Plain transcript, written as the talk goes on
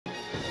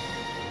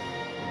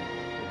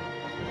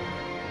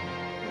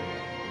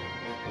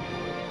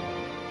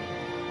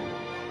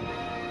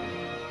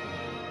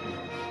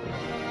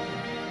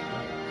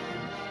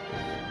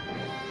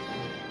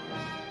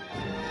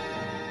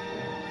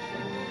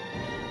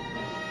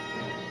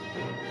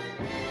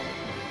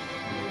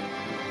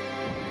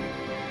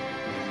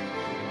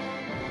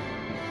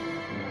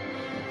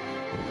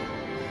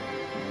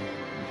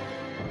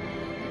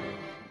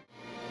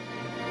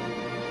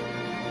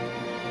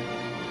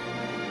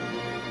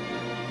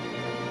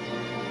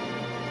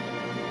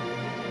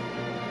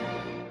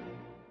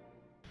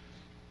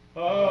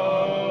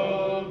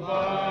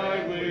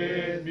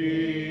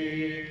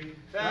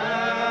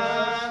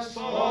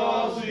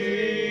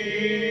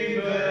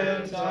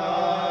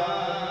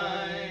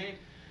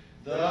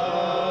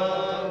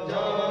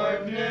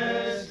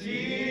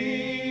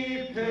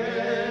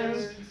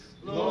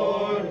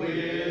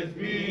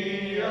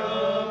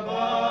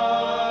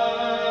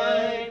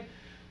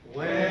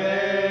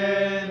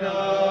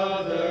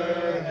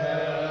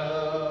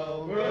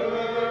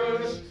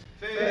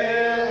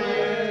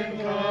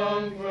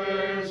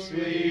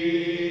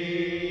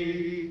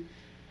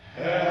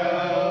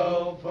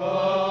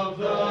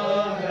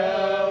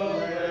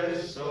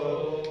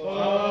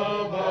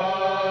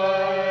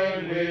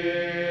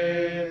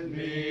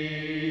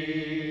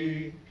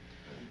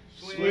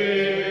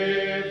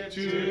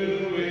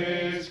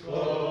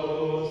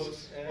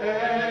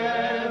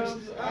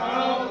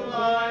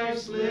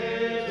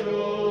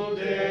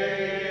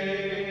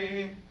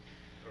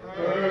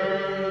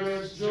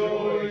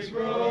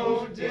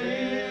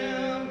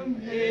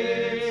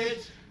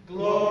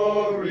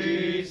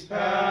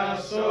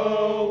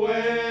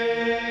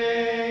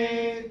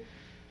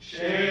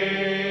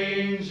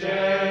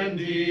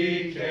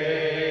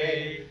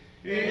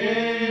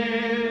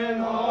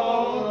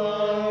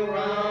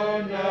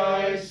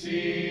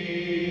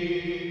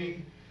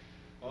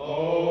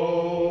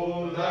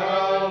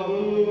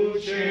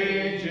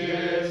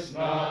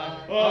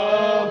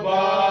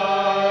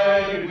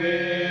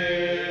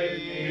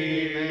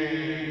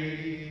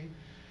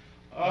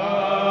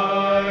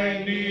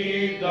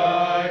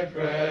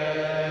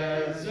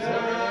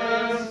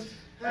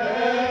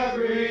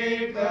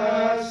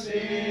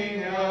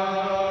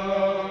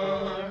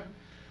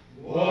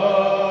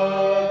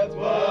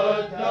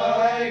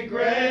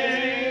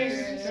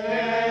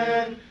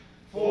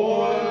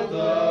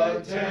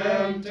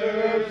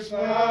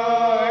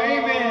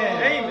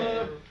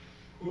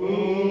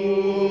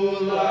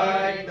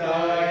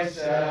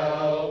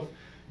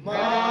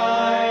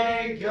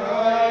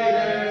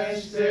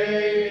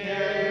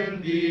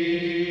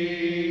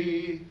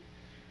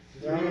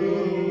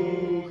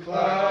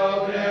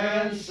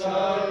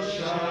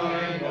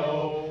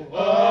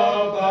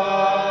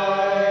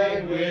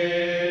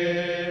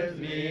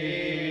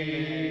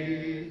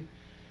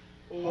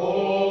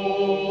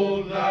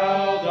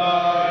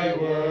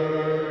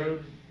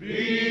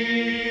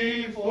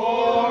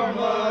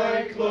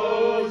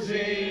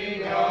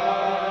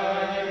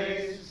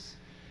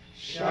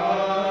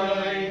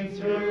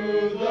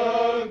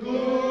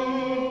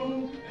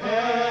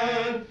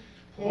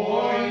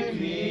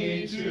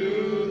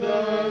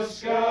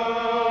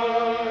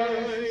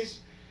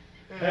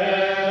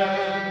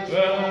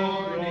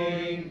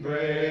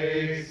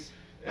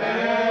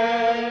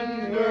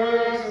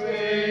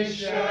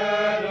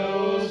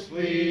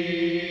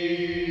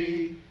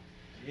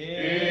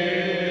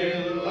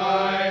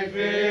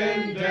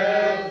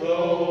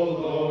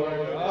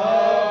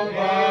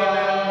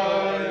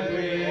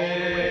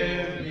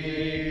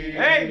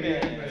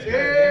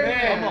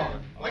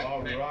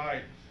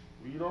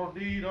don't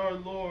need our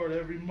Lord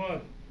every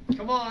month.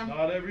 Come on.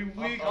 Not every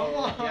week. Come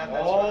on.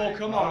 Yeah, Oh,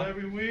 come on. Not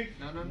every week.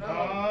 No.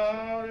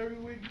 Not every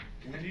week.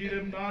 We need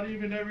him not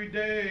even every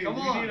day. Come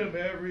we on. need him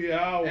every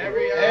hour.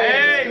 Every hour.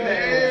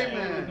 Amen.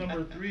 Amen.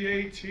 Number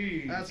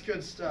 318. That's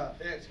good stuff.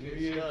 That's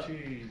good stuff.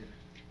 318.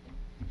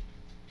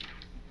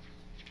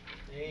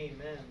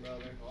 Amen,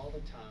 brother. All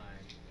the time.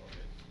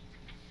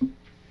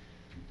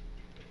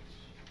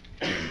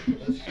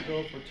 Let's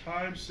go for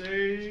time's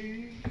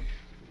sake.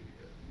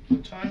 For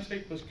time's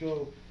sake, let's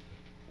go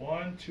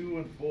 1, 2,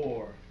 and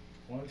 4.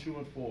 1, 2,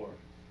 and 4.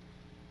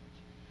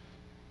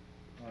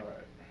 All right.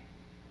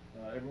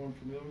 Everyone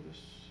familiar with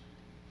this?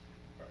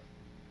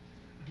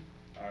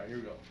 All right, here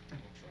we go.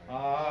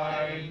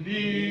 I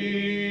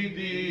need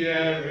thee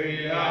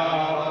every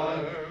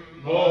hour,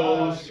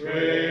 most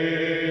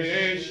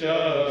gracious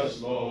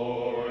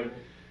Lord.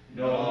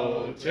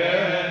 No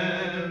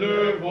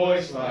tender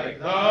voice like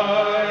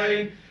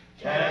thine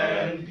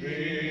can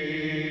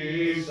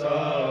peace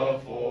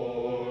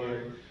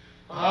afford.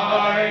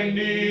 I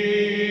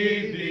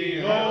need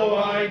thee, oh,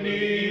 I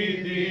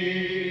need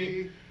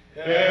thee.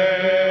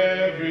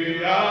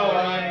 Every hour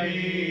I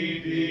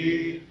need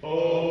thee.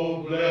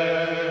 Oh,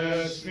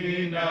 bless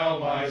me now,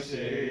 my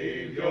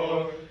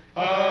Savior.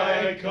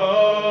 I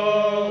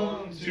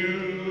come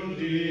to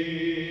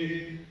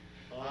thee.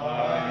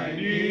 I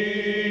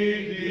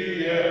need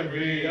thee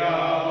every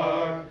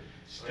hour.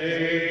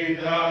 Stay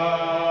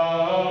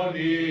thou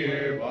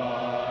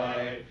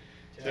nearby.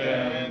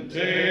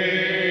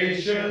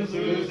 Temptations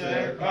lose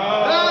their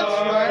power.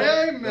 That's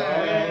right,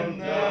 amen. When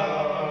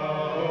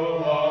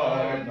thou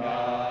art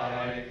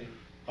nigh.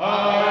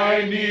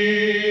 I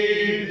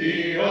need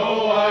thee,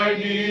 oh, I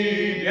need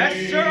thee.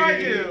 Yes, sir, I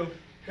do.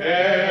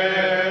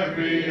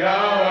 Every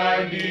hour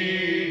I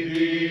need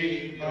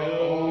thee.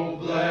 Oh,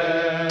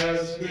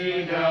 bless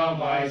me now,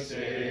 my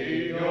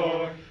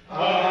Savior.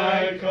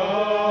 I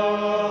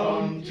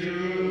come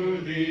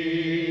to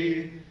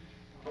thee.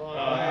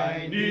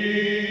 I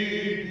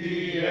need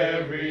thee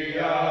every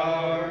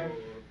hour.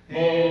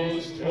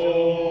 Most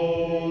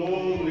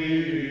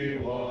Holy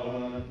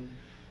One.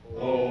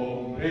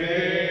 Oh,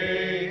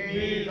 make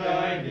me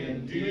thine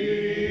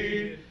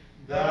indeed.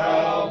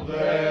 Thou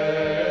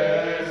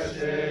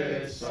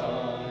blessed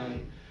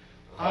Son.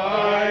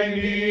 I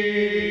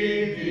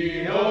need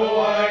thee,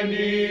 oh, I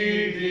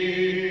need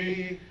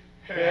thee.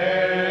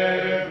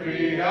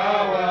 Every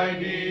hour I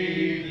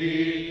need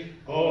thee.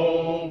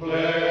 Oh,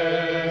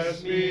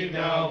 bless me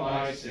now,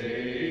 my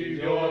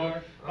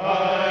Savior.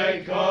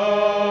 I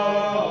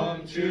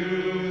come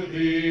to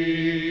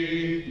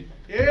thee.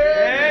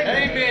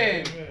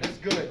 Amen. That's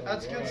good.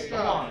 That's good Come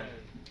stuff. on.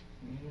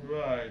 All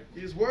right.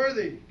 He's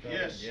worthy.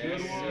 Yes, Good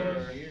yes, one.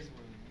 sir.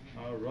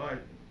 All right.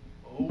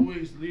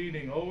 Always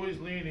leaning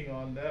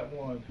on that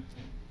one.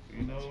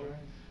 You know,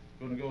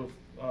 going to go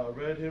to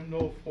red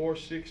hymnal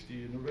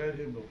 460 in the red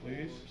hymnal,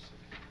 please.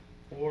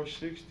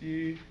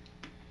 460.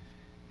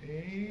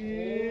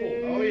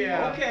 And Oh,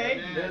 yeah.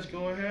 Okay. Let's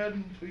go ahead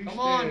and please Come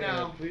on stand.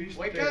 now. Please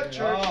Wake stand. up,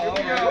 church. Oh,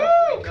 Here we all go.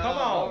 right. Wake Come up.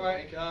 on. All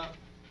right. Wake up.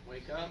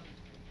 Wake up.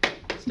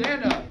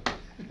 Stand up.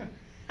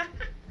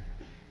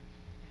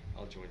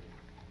 I'll join you.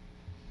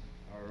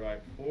 All right,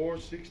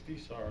 460.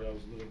 Sorry, I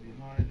was a little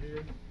behind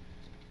here.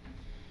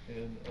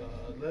 And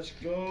let's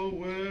go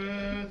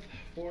with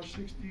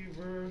 460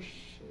 verse.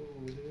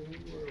 Oh,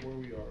 where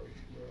we are.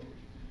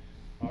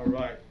 All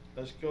right,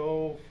 let's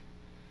go.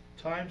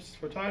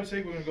 For time's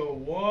sake, we're gonna go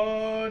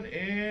 1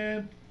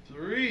 and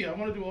 3. I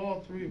want to do all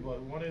 3, but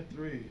 1 and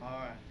 3. All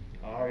right.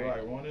 All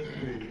right, 1 and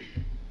 3.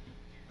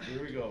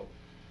 Here we go.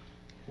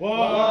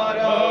 What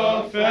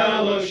a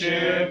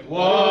fellowship,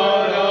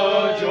 what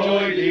a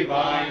joy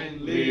divine,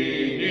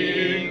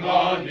 leaning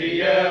on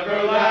the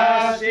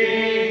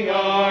everlasting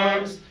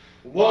arms.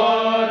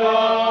 What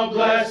a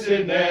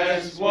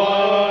blessedness,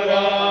 what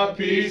a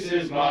peace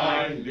is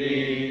mine,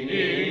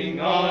 leaning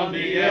on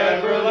the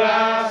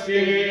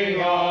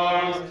everlasting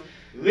arms.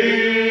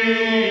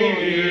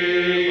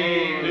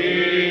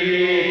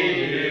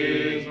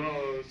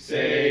 Leaning,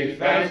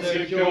 safe and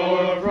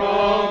secure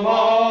from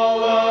all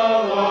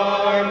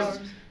alarms.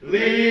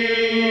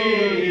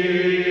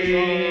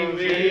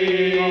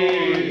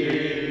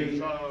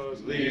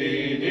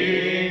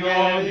 Leaning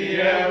on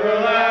the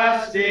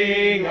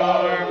everlasting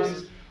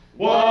arms.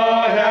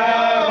 What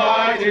have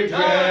I to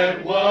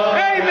dread? What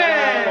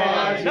have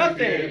I to Nothing.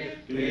 fear?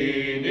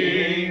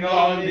 Leaning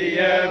on the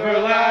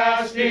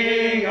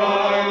everlasting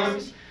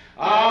arms.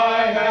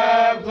 I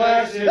have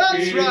blessed That's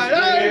peace right,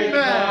 with amen.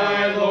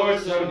 my Lord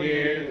so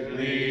near.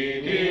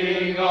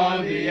 Leaning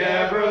on the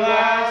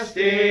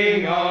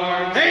everlasting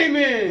arms.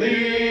 Amen.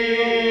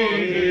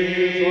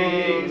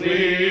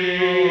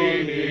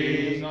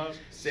 Leaning,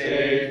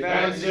 safe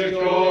and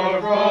secure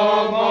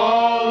from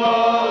all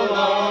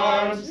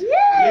alarms.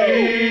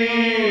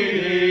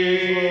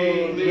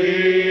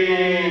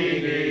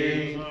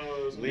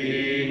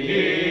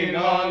 Leaning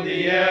on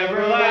the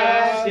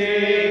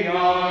everlasting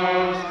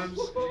arms.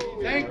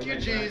 Thank you,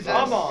 Jesus.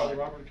 Come on. Brother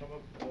Robert, come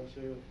up.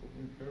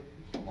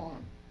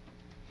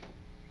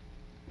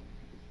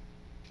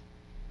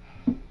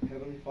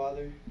 Heavenly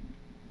Father,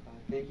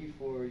 thank you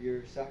for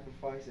your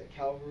sacrifice at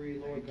Calvary,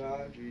 Lord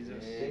God.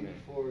 Jesus. Thank you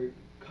for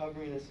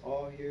covering us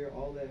all here,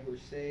 all that were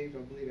saved. I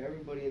believe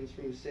everybody in this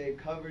room is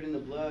saved, covered in the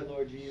blood,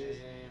 Lord Jesus.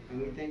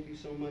 And we thank you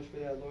so much for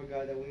that, Lord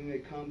God, that we may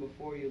come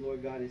before you,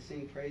 Lord God, and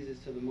sing praises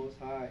to the Most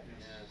High.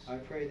 I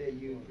pray that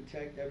you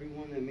protect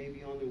everyone that may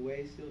be on their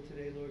way still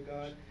today, Lord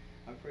God.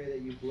 I pray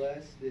that you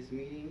bless this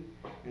meeting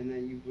and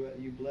that you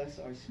bless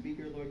our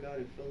speaker, Lord God,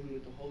 and fill him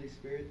with the Holy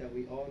Spirit, that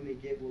we all may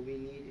get what we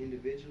need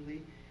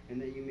individually, and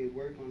that you may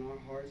work on our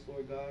hearts,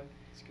 Lord God.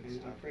 And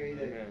I pray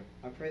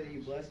that you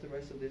bless the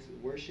rest of this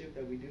worship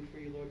that we do for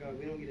you, Lord God.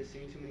 We don't get to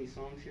sing too many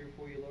songs here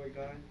for you, Lord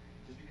God,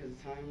 just because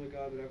of time, Lord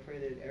God, but I pray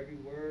that every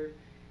word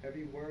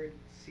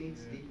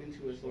sinks deep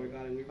into us, Lord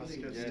God, and we really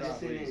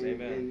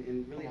listen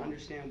and really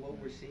understand what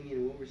we're singing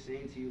and what we're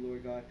saying to you,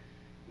 Lord God.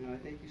 I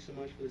thank you so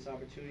much for this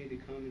opportunity to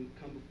come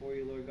before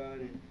you, Lord God,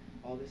 and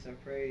all this I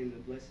pray in the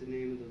blessed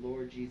name of the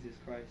Lord Jesus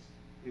Christ.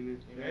 Amen.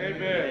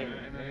 Amen.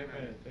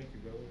 Amen. Thank you,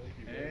 brother. Thank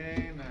you, brother.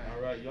 Amen.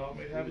 All right, y'all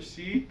may have a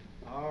seat.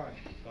 All right.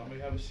 Y'all may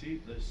have a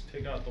seat. Let's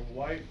take out the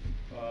white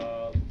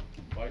hymn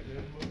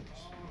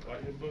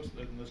books.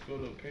 Then let's go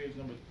to page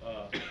number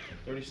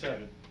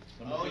 37.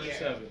 Number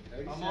 37.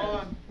 Yeah. Come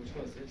on. Which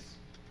one is this?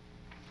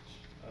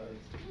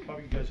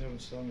 Probably you guys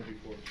haven't sung it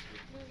before.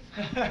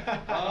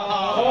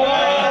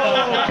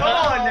 Oh, come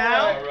on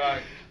now. All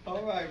right.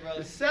 All right,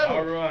 brother. Settle.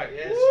 All right.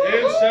 Yes.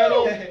 It's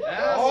settled.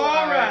 That's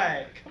All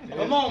right.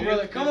 Come on,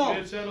 brother. Come on.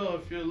 It's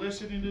settled. If you're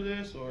listening to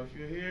this, or if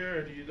you're here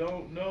and you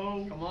don't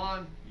know, Come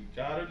on. you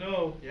gotta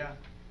know. Yeah.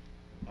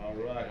 All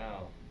right.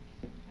 Wow.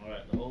 All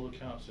right. The whole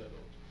account settled.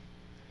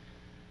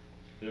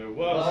 There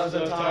was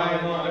a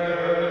time on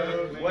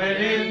earth when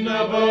in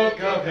the book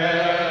of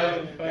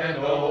heaven an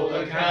old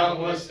account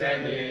was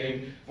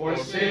standing for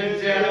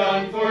sins yet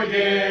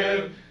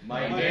unforgiven.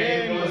 My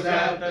name was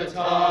at the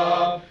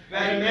top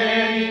and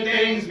many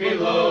things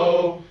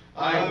below.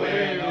 I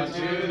went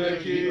unto the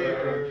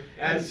keeper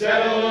and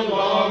settled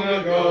long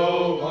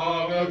ago,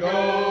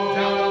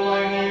 down on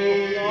my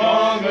knees,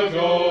 long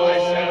ago. I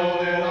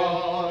settled it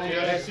all.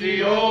 Yes,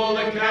 the old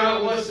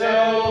account was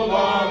settled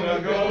long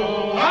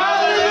ago.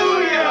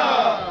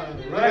 Hallelujah!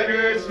 The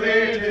record's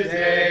clear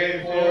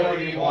today, for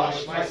he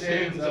washed my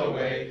sins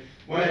away.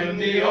 When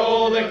the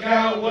old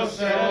account was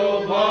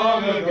settled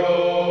long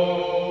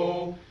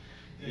ago.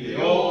 The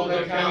old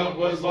account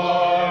was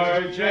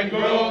large and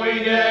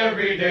growing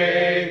every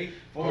day,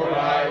 for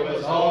I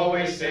was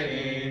always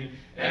sinning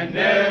and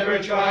never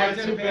tried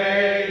to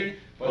pay.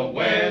 But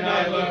when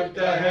I looked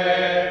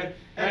ahead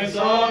and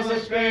saw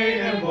such pain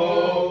and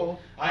woe,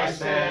 I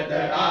said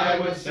that I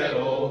would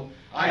settle.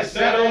 I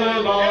settled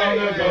it long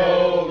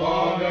ago,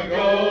 long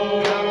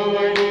ago,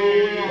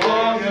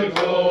 long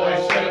ago. I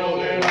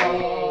settled it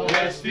all.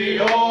 Yes, the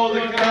old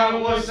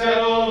account was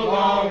settled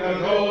long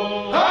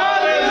ago.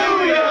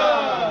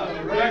 Hallelujah!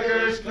 The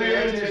record's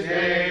clear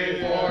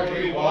today, for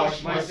he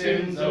washed my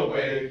sins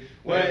away.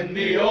 When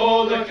the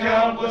old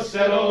account was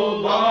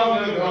settled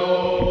long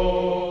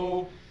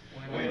ago.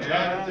 When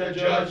at the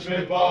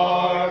judgment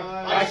bar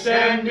I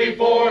stand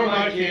before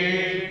my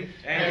King,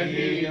 and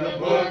he the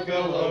book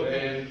will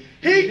open,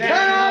 he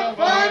cannot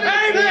find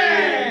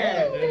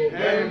anything.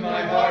 Then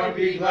my heart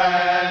be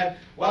glad,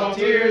 while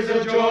tears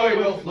of joy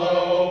will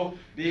flow,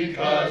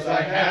 because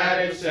I had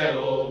it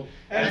settled,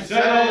 and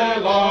settled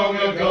it long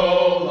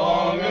ago,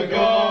 long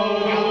ago,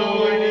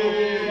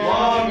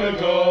 long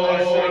ago.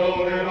 I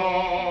settled it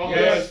all.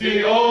 Yes,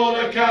 the old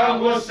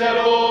account was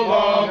settled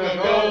long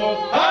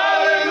ago.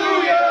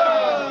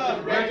 Hallelujah!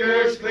 The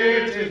record's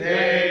clear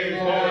today,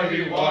 for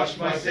he washed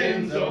my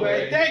sins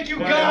away. Thank you,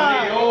 When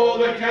God. the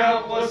old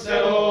account was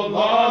settled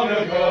long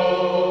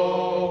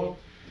ago.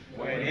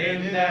 When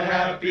in that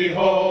happy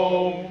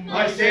home,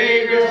 my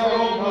Savior's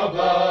home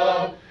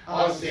above,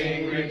 I'll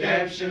sing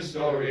redemption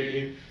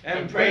story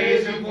and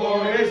praise him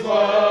for his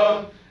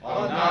love.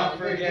 I'll not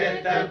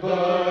forget that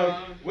book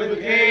with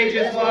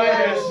pages white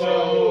as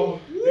snow,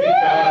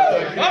 because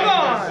the King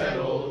has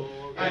settled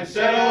and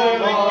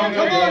settled long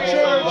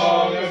ago,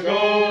 long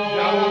ago,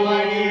 down on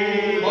my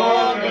knees,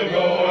 long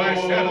ago. I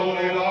settled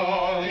it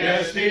all.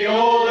 Yes, the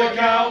old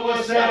account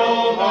was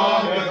settled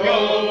long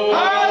ago.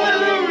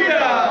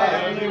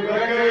 Hallelujah! And the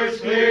record's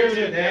clear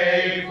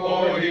today,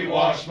 for he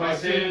washed my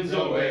sins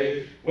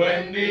away.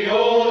 When the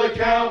old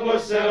account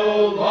was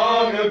settled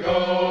long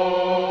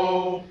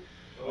ago.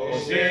 O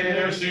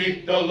sinner,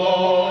 seek the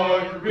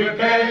Lord,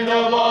 repent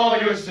of all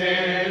your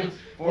sins,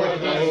 for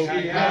those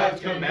he hath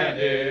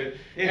commanded,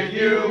 if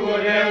you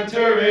would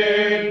enter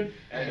in.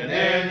 And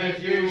then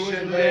if you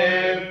should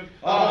live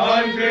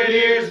 100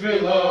 years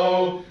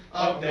below,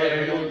 up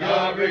there you'll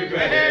not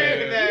regret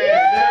it.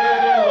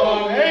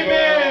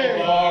 Amen.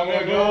 Long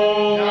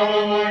ago,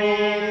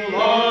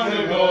 long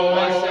ago,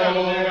 I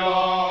settled it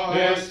all.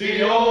 Yes,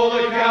 the old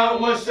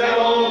account was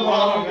settled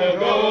long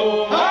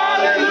ago.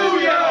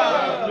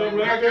 Hallelujah! The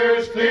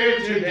record's clear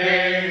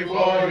today,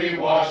 for he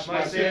washed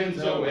my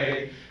sins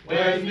away.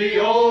 When the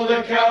old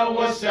account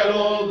was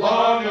settled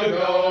long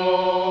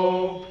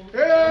ago.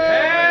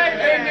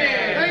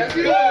 Amen. Thank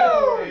you.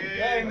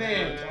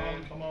 Amen.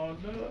 Come on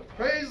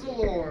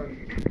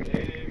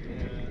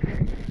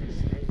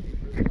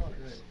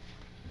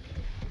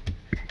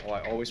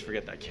always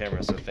forget that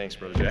camera, so thanks,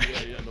 Brother Jack.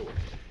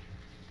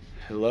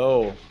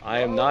 Hello. I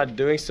am not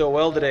doing so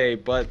well today,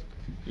 but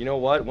you know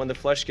what? When the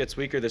flesh gets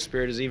weaker, the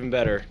spirit is even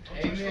better.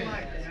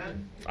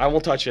 Amen. I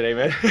won't touch it,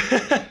 amen.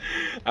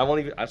 I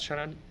was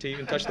trying not to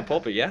even touch the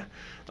pulpit, yeah?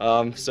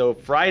 So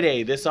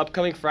Friday, this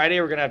upcoming Friday,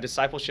 we're going to have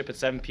discipleship at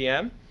 7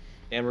 p.m.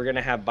 And we're going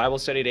to have Bible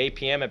study at 8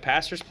 p.m. at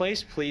Pastor's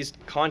Place. Please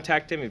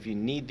contact him if you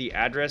need the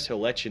address. He'll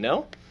let you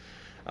know.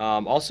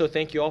 Also,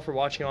 thank you all for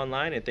watching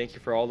online, and thank you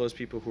for all those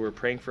people who are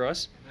praying for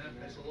us.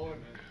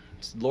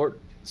 Lord.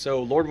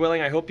 So Lord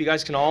willing, I hope you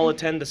guys can all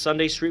attend the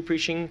Sunday street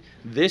preaching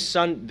this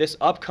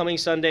upcoming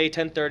Sunday,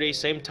 10:30,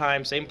 same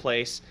time, same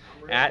place,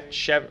 at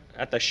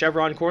the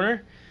Chevron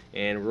corner,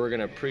 and we're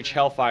gonna preach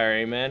hellfire.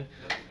 Amen.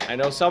 I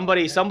know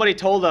somebody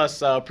told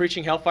us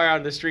preaching hellfire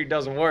on the street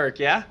doesn't work.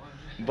 Yeah.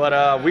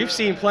 But we've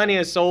seen plenty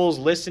of souls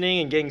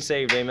listening and getting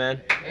saved. Amen.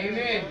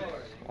 Amen.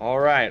 All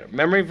right.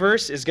 Memory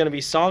verse is going to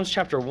be Psalms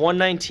chapter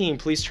 119.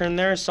 Please turn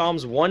there.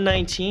 Psalms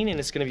 119, and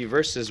it's going to be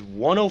verses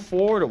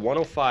 104 to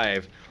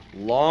 105.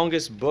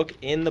 Longest book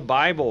in the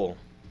Bible.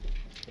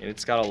 And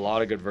it's got a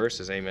lot of good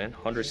verses. Amen.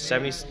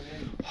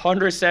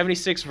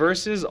 176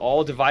 verses,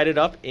 all divided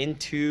up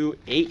into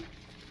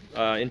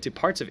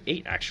parts of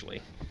 8,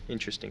 actually.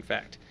 Interesting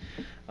fact.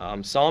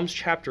 Psalms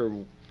chapter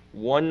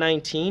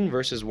 119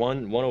 verses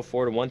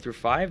 104 to 1 through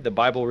 5, the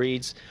Bible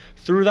reads,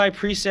 "Through thy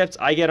precepts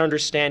I get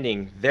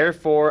understanding,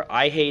 therefore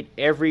I hate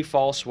every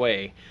false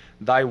way.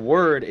 Thy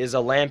word is a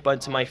lamp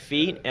unto my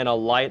feet and a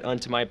light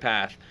unto my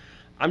path."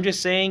 I'm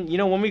just saying,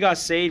 when we got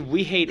saved,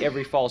 we hate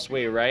every false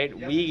way, right?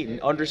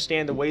 We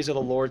understand the ways of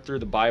the Lord through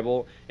the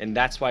Bible, and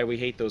that's why we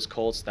hate those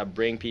cults that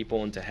bring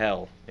people into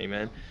hell.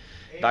 Amen.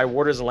 Thy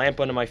word is a lamp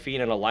unto my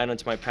feet and a light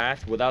unto my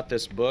path. Without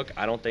this book,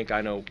 I don't think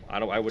I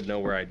would know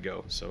where I'd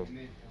go. So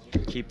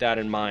keep that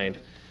in mind.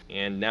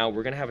 And now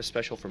we're going to have a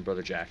special from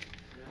Brother Jack.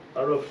 I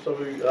don't know if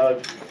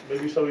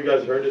maybe some of you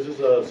guys heard this. This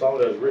is a song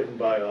that was written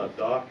by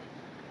Doc.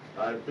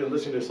 I've been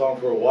listening to this song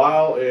for a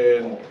while,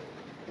 and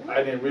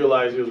I didn't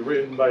realize it was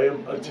written by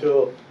him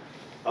until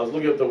I was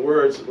looking up the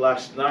words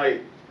last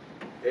night,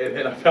 and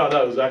then I found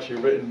out it was actually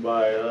written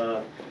by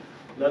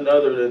none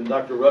other than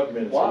Dr.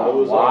 Ruckman.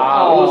 Wow.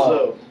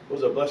 So it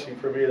was a blessing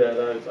for me that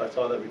I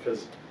saw that,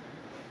 because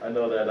I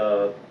know that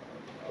a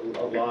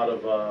lot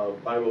of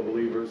Bible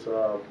believers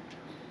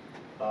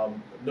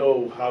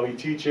know how he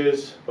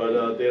teaches,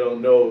 but they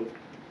don't know.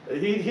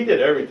 He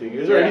did everything.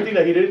 Is there anything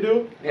that he didn't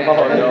do? Yeah.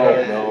 Oh,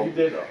 no. He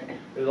did.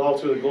 It's all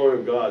to the glory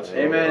of God. So,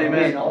 Amen.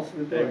 Amen.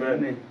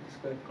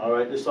 All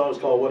right, this song is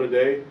called "What a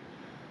Day."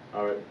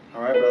 All right,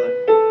 brother.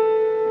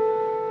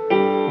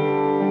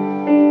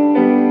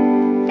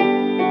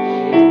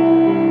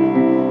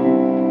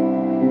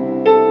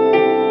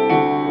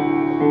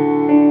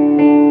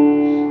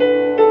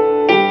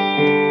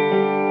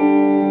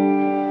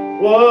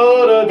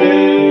 What a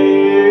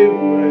day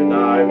when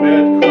I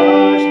met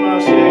Christ my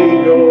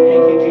Savior.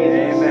 Thank you,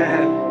 Jesus.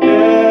 Amen.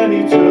 And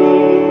he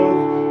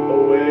took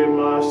away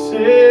my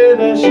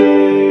sin and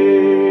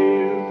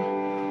shame.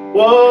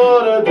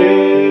 What a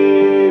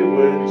day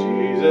when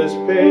Jesus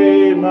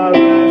paid my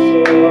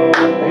ransom.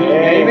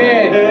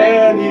 Amen.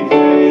 And he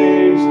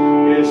placed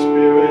his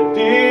spirit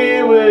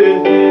deep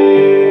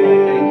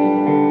within.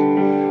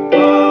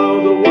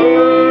 While the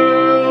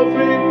world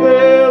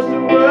prepares to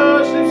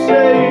worship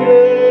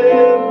Satan,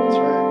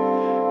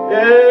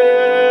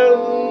 and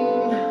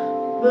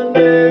the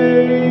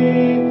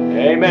name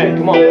Amen.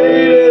 Come on.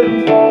 fade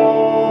and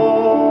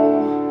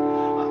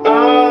fall,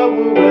 I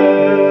will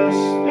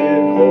rest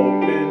and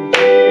hope in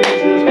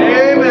Jesus.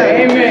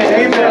 Amen.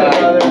 Amen,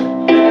 brother.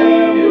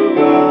 And will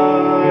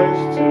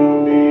rise to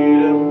meet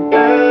him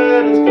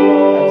at his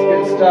call.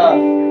 That's good stuff.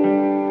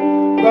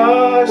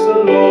 Christ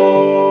the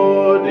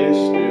Lord is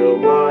still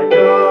my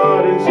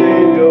God and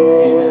Savior.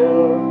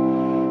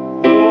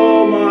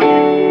 Though my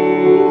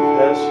youth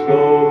has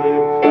slowly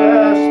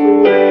passed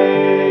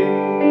away,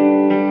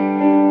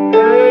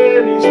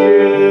 and he's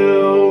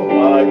still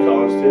my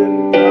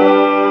constant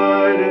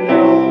guide and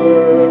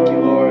helper. Thank you,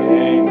 Lord.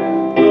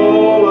 Amen.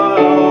 Though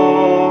I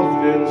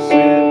often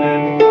sin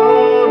and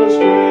gone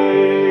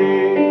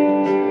astray,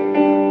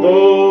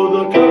 though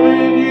the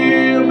coming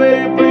year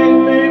may bring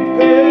me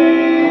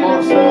pain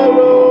and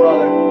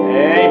sorrow,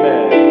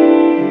 Amen.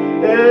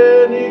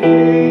 and he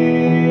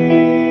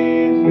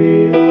keeps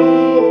me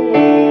all the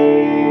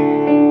way,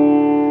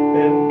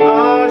 and I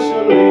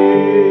shall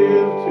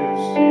live to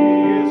see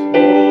his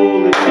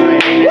holy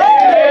name.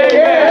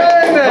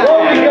 Amen.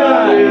 Glory to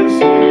God. And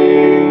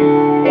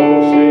sing,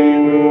 oh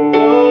Savior,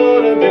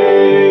 what a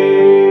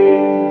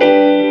day.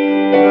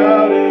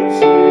 Proud and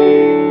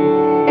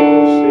sing,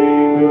 oh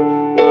Savior,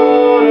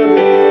 what a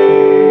day.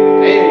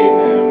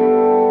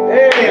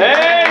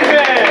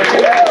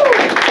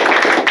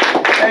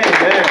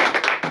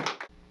 Amen.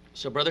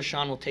 So Brother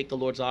Sean will take the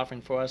Lord's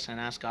offering for us and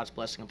ask God's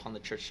blessing upon the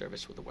church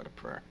service with a word of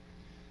prayer.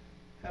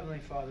 Heavenly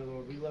Father,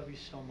 Lord, we love you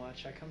so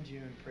much. I come to you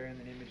in prayer in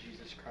the name of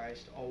Jesus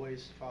Christ.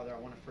 Always, Father, I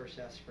want to first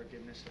ask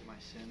forgiveness of my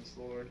sins,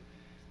 Lord.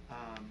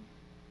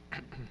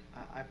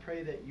 I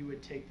pray that you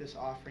would take this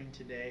offering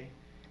today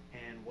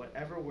And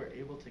whatever we're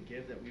able to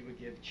give, that we would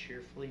give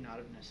cheerfully, not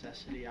of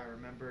necessity. I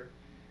remember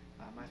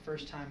my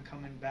first time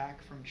coming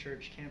back from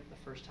church camp,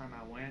 the first time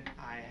I went,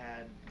 I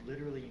had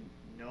literally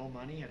no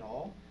money at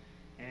all.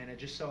 And it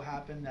just so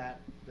happened that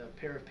the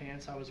pair of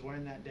pants I was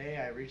wearing that day,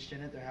 I reached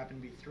in it, there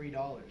happened to be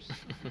 $3.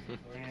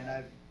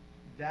 And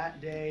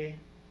that day,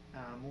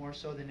 more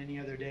so than any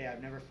other day,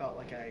 I've never felt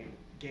like I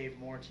gave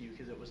more to you,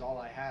 because it was all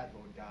I had,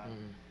 Lord God.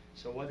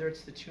 So whether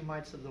it's the 2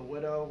 mites of the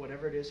widow,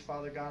 whatever it is,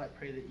 Father God, I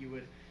pray that you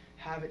would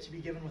have it to be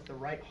given with the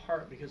right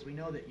heart, because we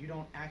know that you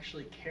don't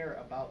actually care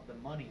about the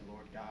money,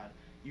 Lord God.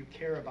 You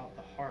care about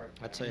the heart.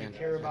 That's you it.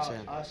 care That's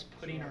about it. us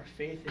putting our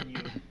faith in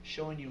you,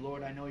 showing you,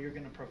 Lord, I know you're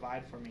going to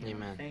provide for me.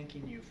 Amen. I'm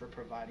thanking you for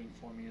providing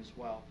for me as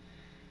well.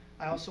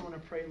 I also want to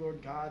pray,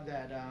 Lord God,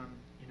 that,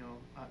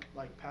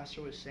 like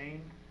Pastor was saying,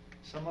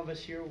 some of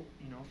us here,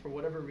 for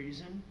whatever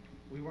reason,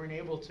 we weren't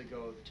able to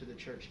go to the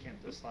church camp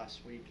this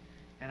last week.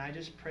 And I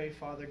just pray,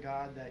 Father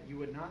God, that you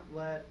would not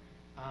let,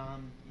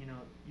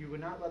 you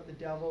would not let the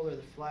devil or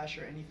the flesh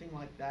or anything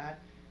like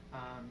that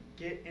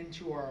get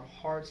into our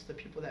hearts, the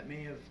people that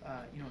may have,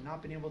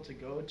 not been able to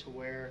go, to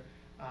where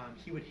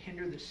he would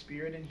hinder the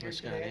spirit in here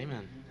Yes, God. today.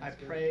 Amen. I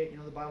pray,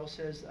 the Bible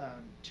says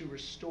to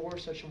restore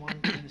such a one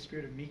in the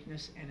spirit of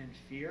meekness and in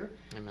fear.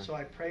 Amen. So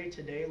I pray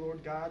today,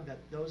 Lord God, that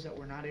those that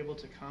were not able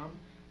to come,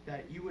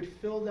 that you would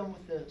fill them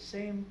with the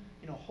same,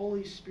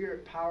 Holy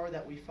Spirit power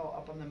that we felt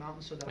up on the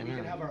mountain, so that we Amen.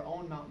 could have our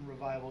own mountain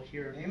revival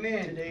here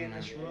Amen. today in Amen.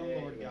 this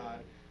room, Lord God.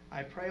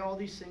 I pray all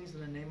these things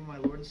in the name of my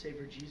Lord and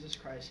Savior Jesus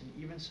Christ,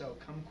 and even so,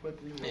 come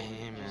quickly, Lord.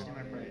 Amen. In Jesus' name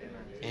I pray.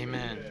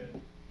 Amen.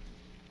 Amen.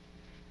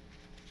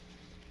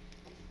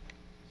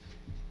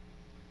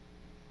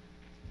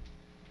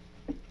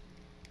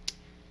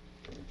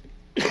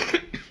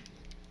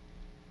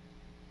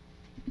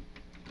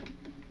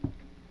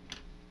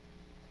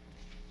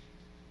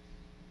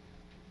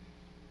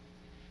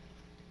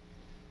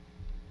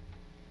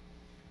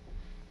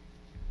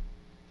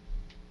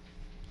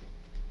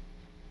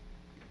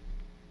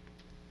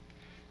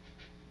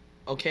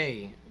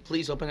 Okay,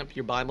 please open up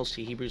your Bibles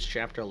to Hebrews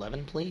chapter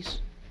 11, please.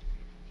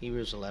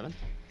 Hebrews 11.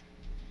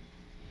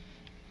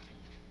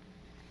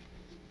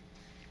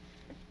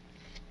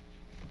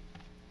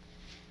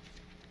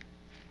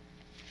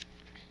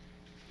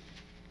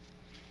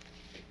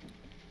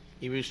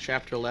 Hebrews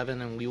chapter 11,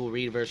 and we will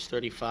read verse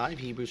 35.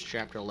 Hebrews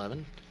chapter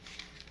 11.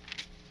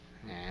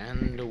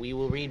 And we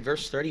will read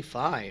verse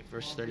 35.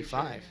 Verse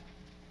 35.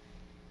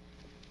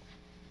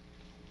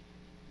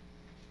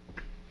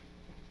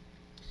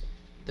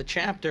 The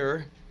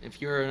chapter,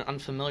 if you're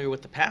unfamiliar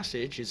with the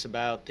passage, is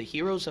about the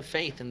heroes of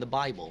faith in the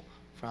Bible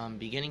from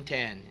beginning to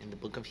end in the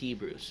book of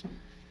Hebrews.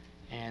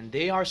 And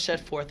they are set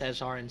forth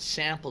as our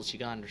ensamples, you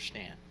gotta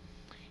understand.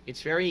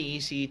 It's very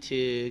easy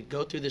to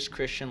go through this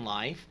Christian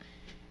life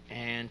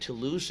and to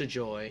lose the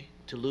joy,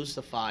 to lose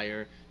the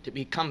fire, to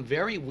become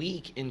very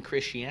weak in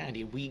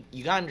Christianity.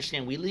 You gotta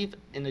understand, we live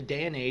in a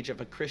day and age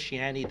of a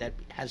Christianity that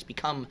has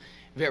become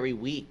very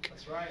weak.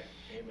 That's right.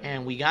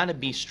 And we got to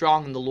be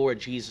strong in the Lord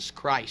Jesus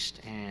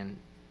Christ. And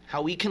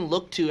how we can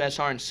look to as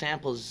our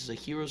ensamples is the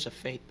heroes of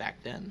faith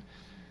back then.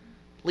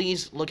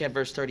 Please look at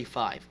verse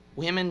 35.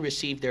 Women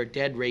received their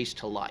dead raised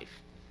to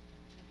life.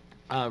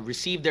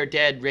 Received their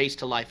dead raised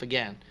to life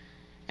again.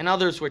 And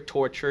others were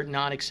tortured,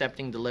 not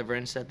accepting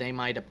deliverance, that they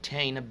might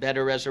obtain a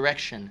better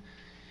resurrection.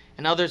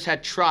 And others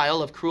had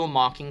trial of cruel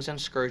mockings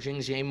and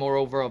scourgings, yea,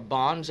 moreover, of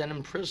bonds and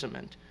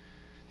imprisonment.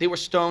 They were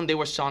stoned, they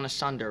were sawn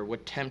asunder, were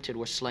tempted,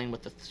 were slain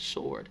with the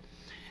sword.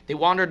 They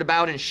wandered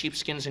about in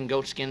sheepskins and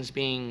goatskins,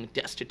 being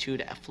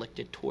destitute,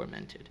 afflicted,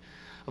 tormented,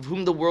 of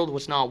whom the world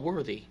was not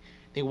worthy.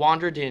 They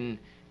wandered in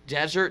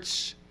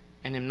deserts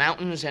and in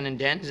mountains and in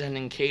dens and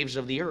in caves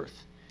of the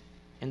earth.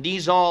 And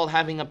these all,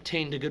 having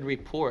obtained a good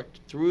report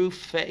through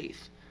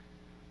faith,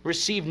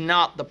 received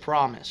not the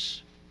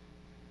promise,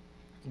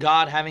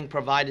 God having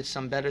provided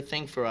some better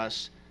thing for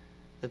us,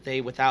 that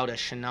they without us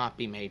should not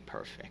be made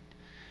perfect.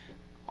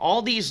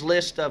 All these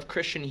lists of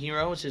Christian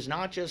heroes is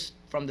not just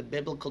from the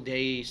biblical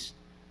days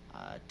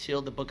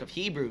till the book of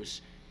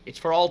Hebrews. It's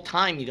for all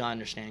time, you gotta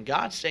understand.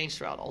 God saints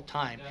throughout all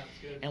time.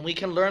 And we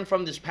can learn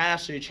from this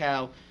passage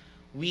how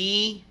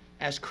we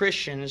as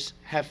Christians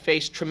have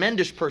faced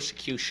tremendous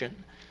persecution,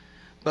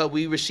 but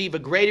we receive a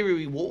greater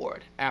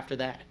reward after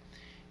that.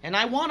 And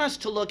I want us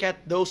to look at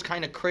those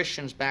kind of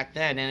Christians back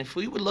then. And if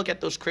we would look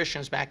at those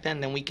Christians back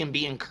then we can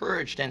be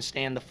encouraged and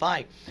stand the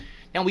fight.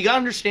 Now we gotta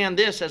understand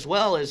this as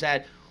well, is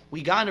that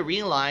we gotta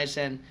realize,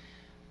 and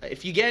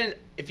if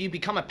you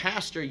become a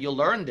pastor, you'll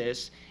learn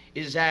this,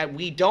 is that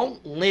we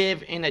don't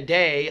live in a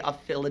day of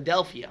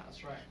Philadelphia.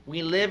 That's right.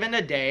 We live in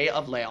a day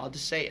of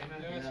Laodicea.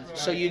 Amen. That's right.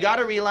 So you got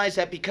to realize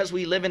that because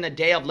we live in a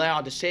day of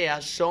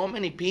Laodicea, so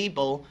many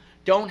people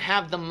don't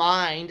have the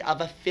mind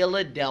of a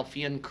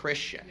Philadelphian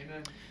Christian.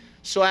 Amen.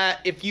 So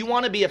if you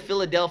want to be a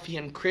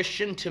Philadelphian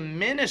Christian to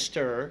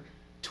minister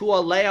to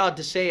a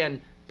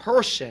Laodicean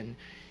person,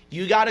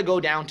 you got to go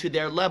down to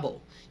their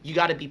level. You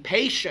got to be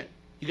patient.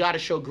 You got to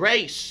show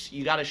grace.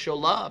 You got to show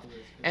love.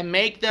 And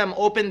make them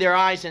open their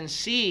eyes and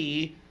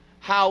see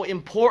how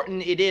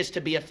important it is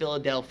to be a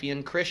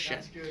Philadelphian Christian.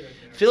 That's good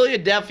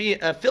right there.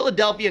 A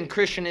Philadelphian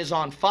Christian is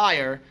on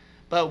fire,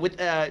 but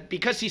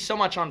because he's so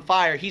much on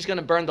fire, he's going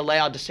to burn the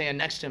Laodicean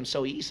next to him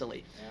so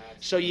easily.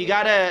 So you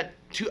gotta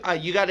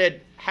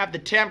have the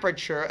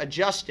temperature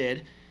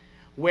adjusted,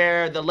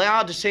 where the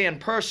Laodicean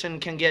person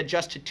can get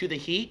adjusted to the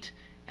heat,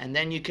 and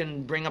then you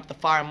can bring up the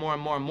fire more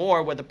and more and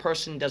more, where the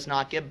person does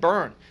not get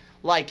burned.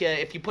 Like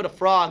if you put a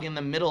frog in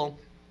the middle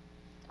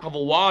of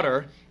a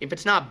water, if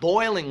it's not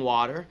boiling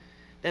water,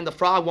 then the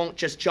frog won't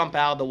just jump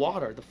out of the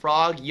water. The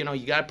frog, you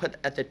got to put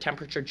at the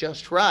temperature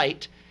just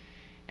right.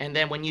 And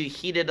then when you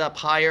heat it up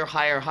higher,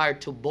 higher, higher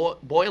to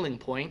boiling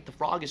point, the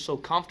frog is so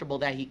comfortable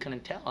that he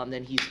couldn't tell, and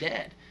then he's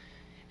dead.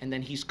 And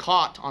then he's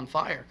caught on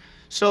fire.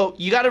 So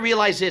you got to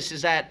realize this,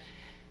 is that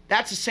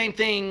that's the same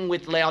thing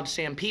with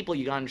Laodicean people.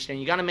 You got to understand.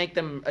 You got to make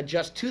them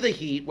adjust to the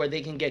heat where they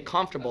can get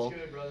comfortable.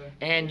 That's good, brother.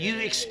 And you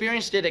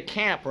experienced it at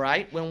camp,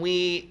 right? When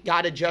we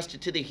got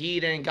adjusted to the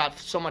heat and got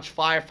so much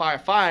fire,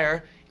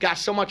 got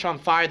so much on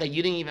fire that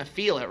you didn't even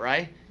feel it,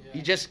 right?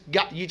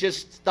 Yeah. You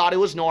just thought it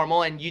was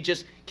normal, and you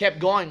just kept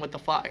going with the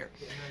fire.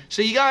 Yeah.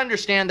 So you got to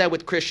understand that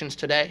with Christians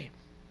today.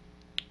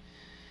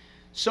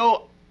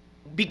 So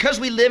because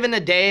we live in a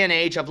day and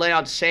age of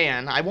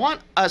Laodicean, I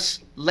want us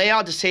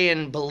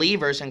Laodicean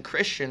believers and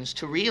Christians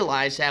to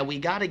realize that we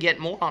got to get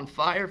more on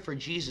fire for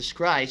Jesus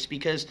Christ,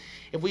 because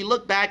if we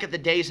look back at the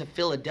days of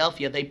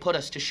Philadelphia, they put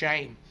us to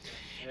shame.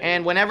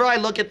 And whenever I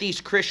look at these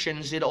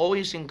Christians, it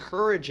always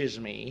encourages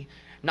me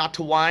not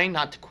to whine,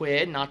 not to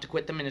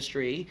quit the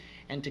ministry,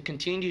 and to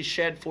continue to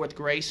shed forth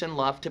grace and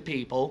love to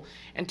people,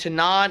 and to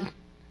not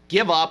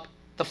give up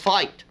the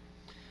fight.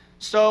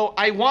 So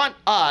I want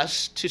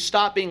us to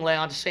stop being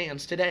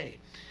Laodiceans today.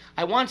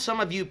 I want some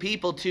of you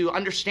people to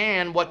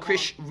understand what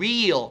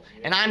real,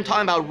 and I'm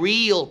talking about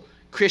real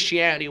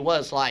Christianity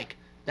was like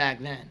back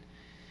then.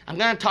 I'm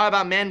going to talk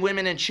about men,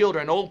 women, and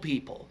children, old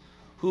people,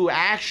 who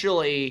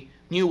actually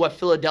knew what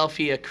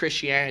Philadelphia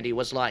Christianity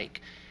was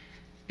like.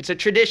 It's a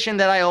tradition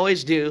that I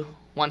always do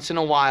once in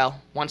a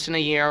while, once in a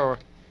year, or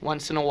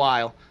once in a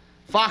while.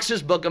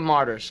 Foxe's Book of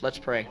Martyrs. Let's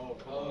pray.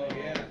 Oh,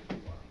 yeah.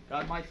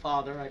 God, my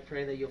Father, I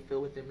pray that you'll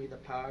fill within me the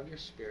power of your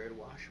Spirit,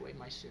 wash away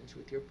my sins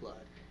with your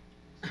blood.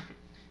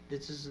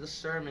 This is the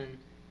sermon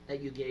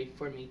that you gave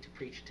for me to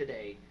preach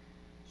today,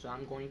 so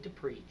I'm going to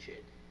preach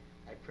it.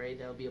 I pray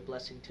there'll be a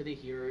blessing to the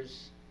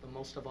hearers, but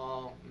most of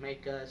all,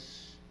 make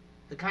us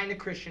the kind of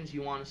Christians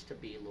you want us to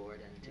be, Lord,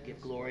 and to give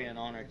glory and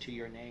honor to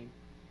your name.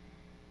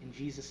 In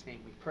Jesus'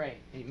 name we pray.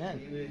 Amen.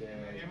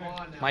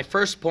 Amen. My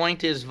first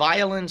point is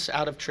violence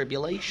out of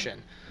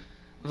tribulation.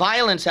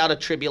 Violence out of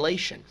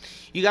tribulation.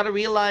 You got to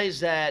realize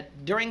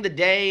that during the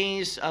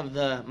days of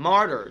the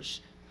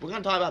martyrs, we're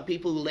going to talk about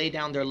people who lay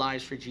down their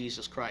lives for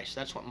Jesus Christ.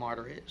 That's what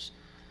martyr is.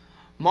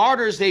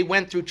 Martyrs, they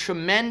went through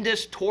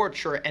tremendous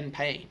torture and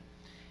pain.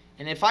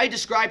 And if I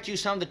describe to you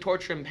some of the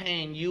torture and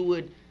pain, you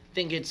would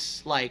think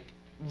it's like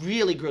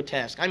really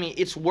grotesque. I mean,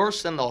 it's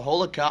worse than the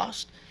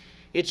Holocaust.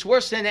 It's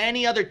worse than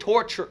any other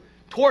torture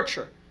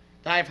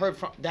that I've heard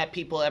from, that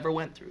people ever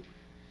went through.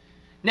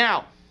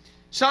 Now,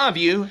 some of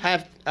you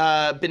have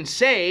been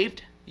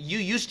saved. You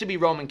used to be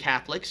Roman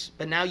Catholics,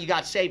 but now you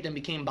got saved and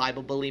became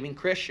Bible-believing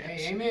Christians.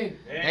 Hey, amen.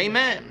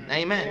 Amen.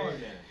 Amen.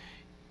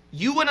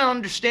 You wouldn't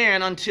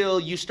understand until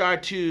you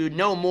start to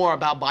know more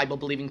about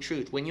Bible-believing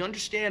truth. When you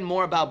understand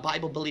more about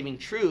Bible-believing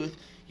truth,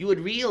 you would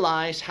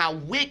realize how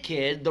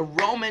wicked the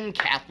Roman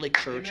Catholic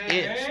Church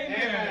is.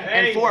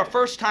 And for a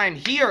first-time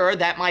hearer,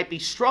 that might be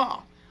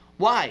strong.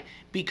 Why?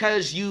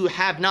 Because you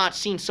have not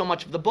seen so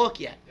much of the book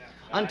yet.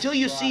 Until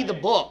you see the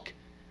book,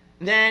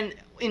 then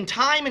in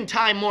time and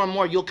time, more and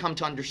more, you'll come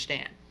to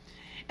understand.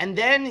 And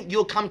then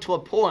you'll come to a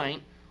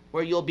point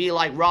where you'll be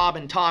like Rob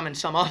and Tom and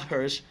some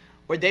others,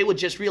 where they would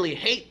just really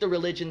hate the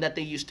religion that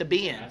they used to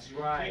be in. That's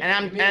right.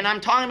 And I'm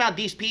talking about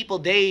these people,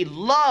 they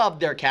love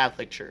their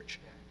Catholic Church.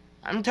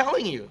 I'm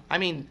telling you. I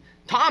mean,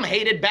 Tom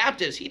hated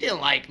Baptists. He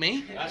didn't like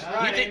me. That's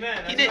right.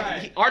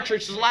 Amen. Our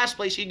church is the last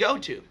place he'd go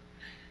to.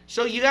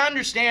 So you gotta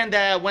understand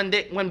that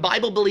when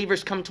Bible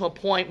believers come to a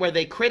point where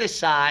they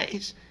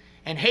criticize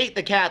and hate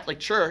the Catholic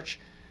Church,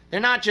 they're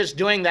not just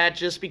doing that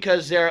just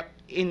because they're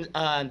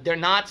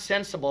not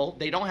sensible,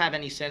 they don't have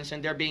any sense,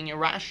 and they're being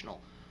irrational.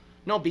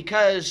 No,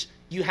 because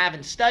you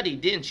haven't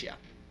studied, didn't you?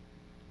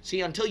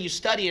 See, until you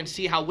study and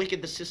see how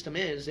wicked the system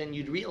is, then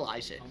you'd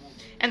realize it.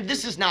 And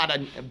this is not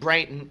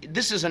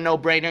this is a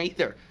no-brainer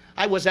either.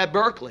 I was at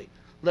Berkeley.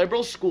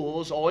 Liberal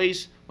schools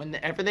always,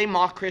 whenever they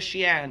mock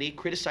Christianity,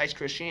 criticize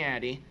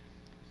Christianity,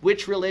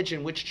 which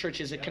religion, which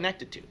church is it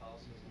connected to?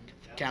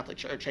 Catholic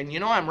Church. And you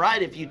know I'm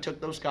right if you took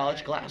those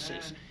college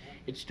classes.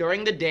 It's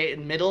during the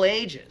Middle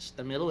Ages,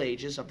 the Middle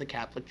Ages of the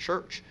Catholic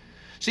Church.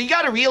 So you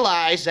got to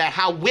realize that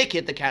how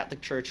wicked the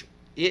Catholic Church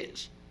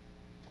is.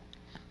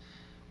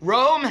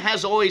 Rome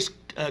has always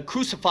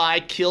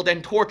crucified, killed,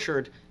 and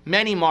tortured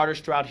many martyrs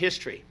throughout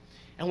history.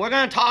 And we're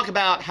going to talk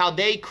about how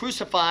they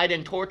crucified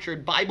and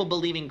tortured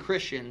Bible-believing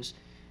Christians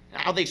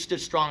and how they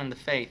stood strong in the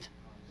faith.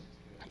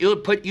 It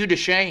would put you to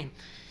shame.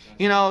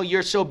 You know,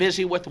 you're so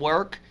busy with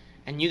work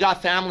and you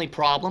got family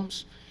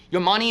problems.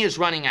 your money is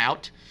running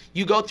out,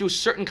 you go through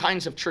certain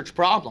kinds of church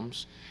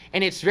problems,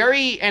 and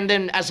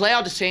then as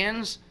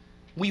Laodiceans,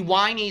 we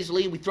whine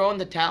easily, we throw in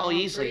the towel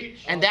easily,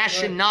 and that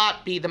should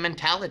not be the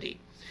mentality.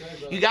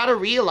 You got to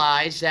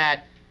realize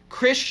that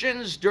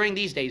Christians during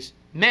these days,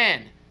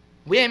 men,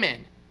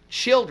 women,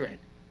 children,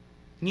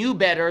 knew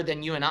better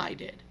than you and I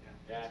did.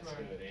 That's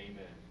good.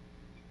 Amen.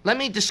 Let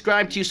me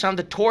describe to you some of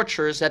the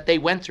tortures that they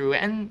went through,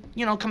 and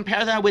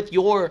compare that with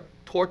your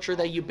torture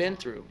that you've been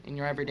through in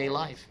your everyday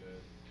life.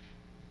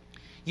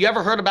 You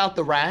ever heard about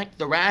the rack?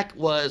 The rack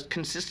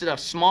consisted of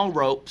small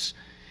ropes,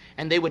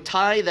 and they would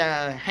tie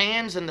the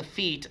hands and the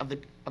feet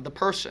of the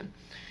person.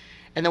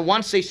 And then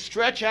once they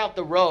stretch out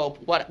the rope,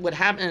 what would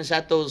happen is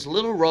that those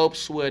little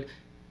ropes would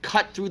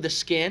cut through the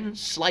skin,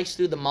 slice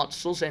through the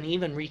muscles, and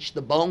even reach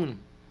the bone.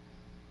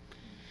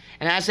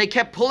 And as they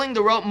kept pulling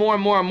the rope more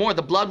and more and more,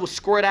 the blood would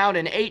squirt out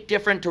in 8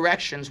 different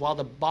directions while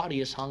the body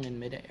is hung in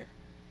midair.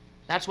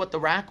 That's what the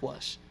rack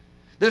was.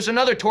 There's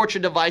another torture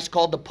device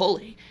called the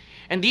pulley.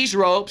 And these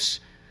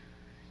ropes,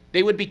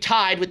 they would be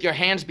tied with your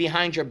hands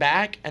behind your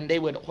back, and they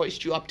would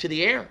hoist you up to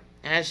the air.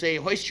 And as they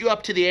hoist you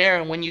up to the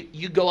air, and when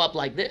you go up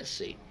like this,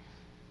 see?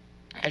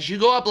 As you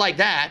go up like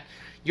that,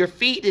 your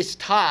feet is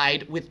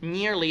tied with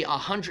nearly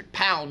 100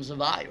 pounds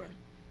of iron.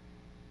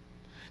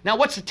 Now,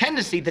 what's the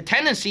tendency? The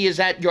tendency is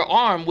that your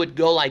arm would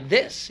go like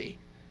this, see?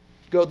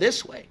 Go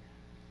this way.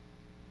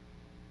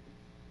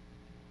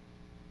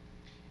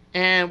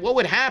 And what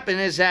would happen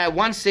is that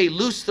once they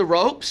loose the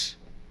ropes,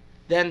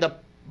 then the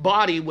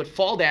body would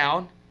fall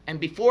down, and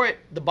before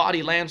the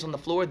body lands on the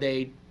floor,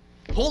 they'd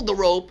hold the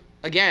rope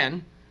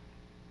again,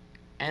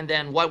 and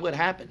then what would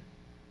happen?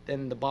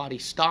 Then the body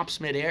stops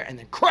midair, and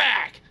then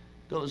crack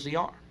goes the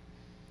arm,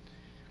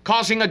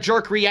 causing a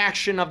jerk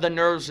reaction of the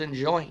nerves and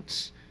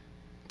joints,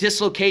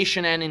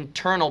 dislocation and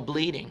internal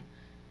bleeding.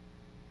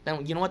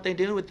 Then you know what they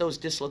do with those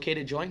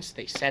dislocated joints?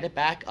 They set it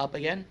back up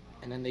again,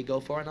 and then they go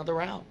for another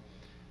round.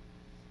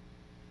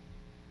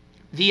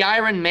 The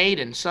Iron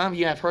Maiden. Some of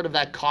you have heard of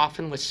that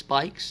coffin with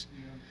spikes.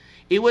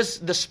 Yeah.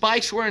 The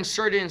spikes were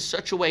inserted in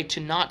such a way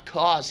to not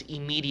cause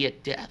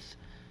immediate death.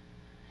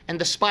 And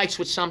the spikes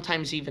would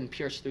sometimes even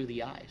pierce through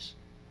the eyes.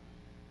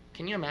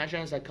 Can you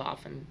imagine as that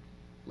coffin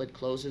lid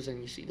closes and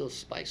you see those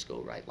spikes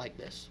go right like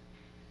this?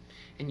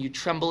 And you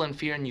tremble in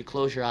fear and you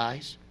close your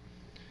eyes.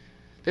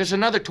 There's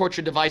another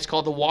torture device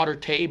called the water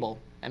table.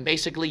 And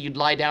basically you'd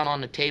lie down on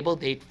the table.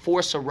 They'd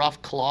force a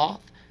rough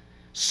cloth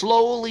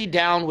slowly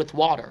down with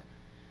water.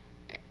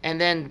 And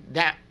then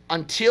that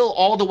until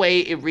all the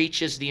way it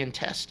reaches the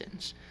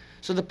intestines.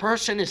 So the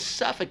person is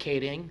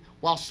suffocating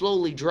while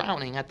slowly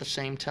drowning at the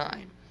same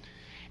time.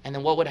 And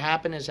then what would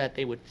happen is that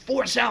they would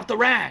force out the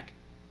rag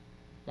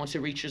once it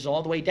reaches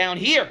all the way down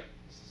here.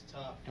 This is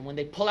tough. And when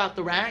they pull out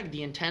the rag,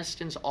 the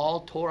intestines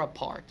all tore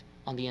apart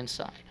on the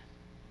inside.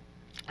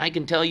 I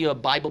can tell you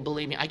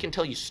I can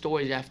tell you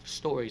stories after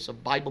stories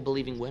of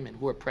Bible-believing women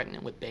who are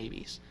pregnant with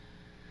babies.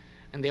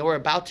 And they were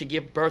about to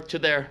give birth to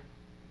their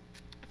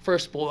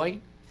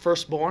firstborn,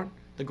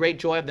 the great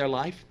joy of their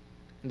life.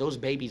 And those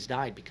babies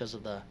died because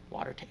of the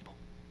water table.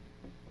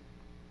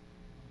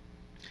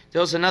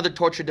 There was another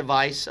torture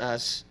device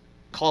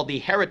called the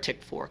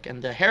heretic fork.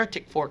 And the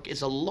heretic fork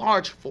is a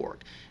large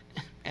fork.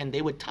 And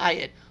they would tie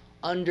it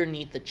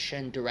underneath the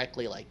chin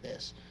directly like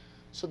this.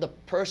 So the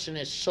person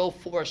is so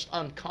forced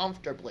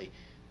uncomfortably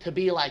to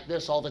be like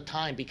this all the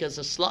time, because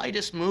the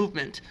slightest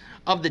movement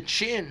of the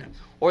chin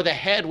or the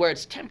head where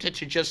it's tempted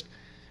to just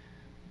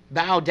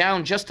bow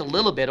down just a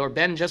little bit or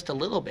bend just a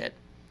little bit,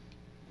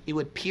 it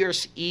would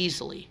pierce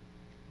easily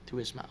through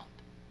his mouth.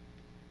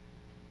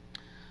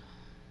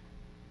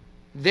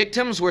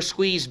 Victims were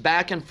squeezed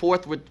back and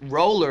forth with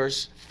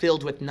rollers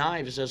filled with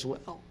knives as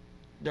well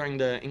during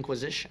the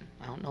Inquisition.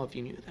 I don't know if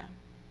you knew that.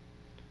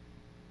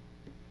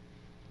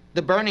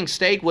 The burning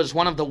stake was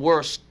one of the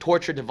worst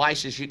torture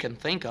devices you can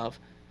think of.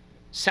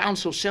 Sounds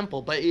so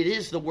simple, but it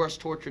is the worst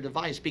torture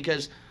device,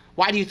 because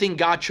why do you think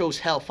God chose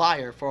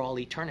hellfire for all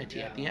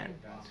eternity at the end?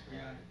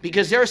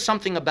 Because there is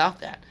something about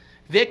that.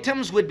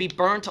 Victims would be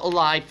burnt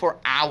alive for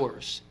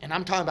hours, and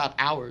I'm talking about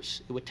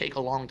hours. It would take a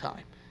long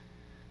time.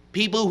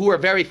 People who were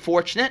very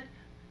fortunate,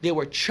 they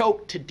were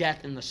choked to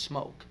death in the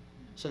smoke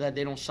so that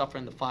they don't suffer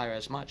in the fire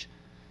as much.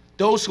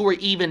 Those who were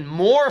even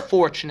more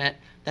fortunate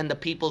than the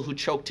people who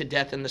choked to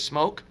death in the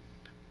smoke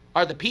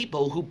are the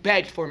people who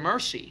begged for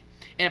mercy.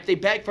 And if they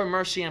begged for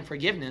mercy and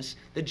forgiveness,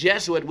 the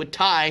Jesuit would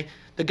tie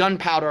the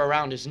gunpowder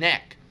around his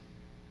neck.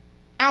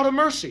 Out of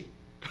mercy.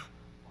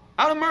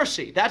 Out of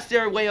mercy. That's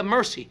their way of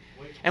mercy.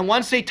 And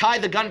once they tie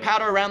the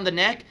gunpowder around the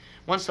neck,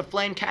 once the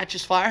flame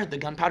catches fire, the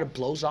gunpowder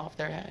blows off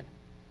their head.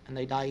 And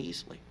they die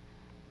easily.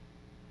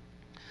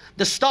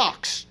 The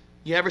stocks.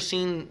 You ever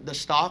seen the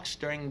stocks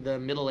during the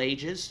Middle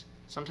Ages?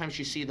 Sometimes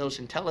you see those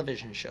in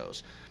television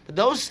shows. But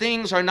those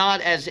things are not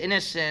as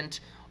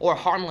innocent or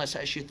harmless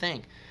as you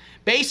think.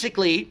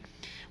 Basically,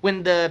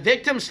 when the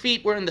victim's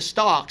feet were in the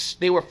stocks,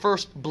 they were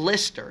first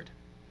blistered.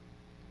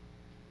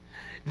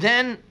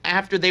 Then,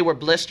 after they were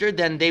blistered,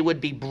 then they would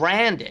be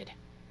branded.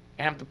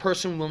 And if the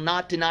person will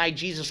not deny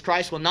Jesus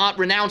Christ, will not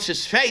renounce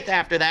his faith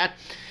after that,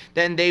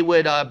 then they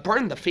would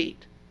burn the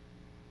feet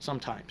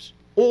sometimes.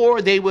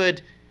 Or they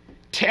would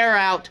tear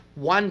out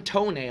one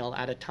toenail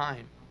at a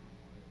time.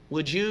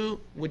 Would you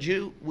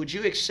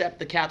accept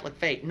the Catholic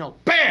faith? No.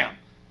 Bam!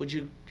 Would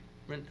you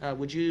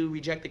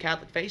reject the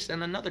Catholic faith?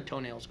 Then another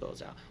toenail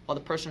goes out while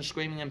the person is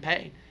screaming in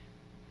pain.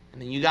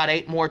 And then you got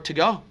 8 more to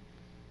go.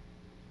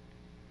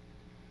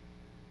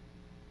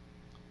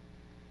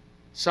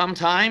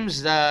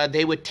 Sometimes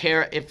they would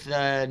tear, if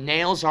the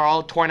nails are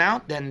all torn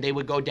out, then they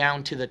would go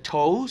down to the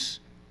toes,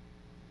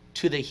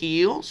 to the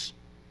heels,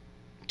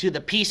 to the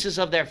pieces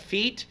of their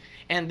feet.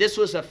 And this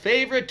was a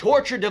favorite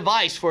torture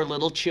device for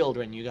little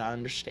children, you gotta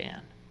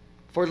understand.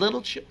 For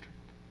little children.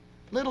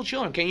 Little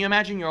children. Can you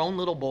imagine your own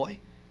little boy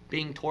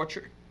being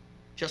tortured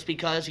just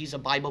because he's a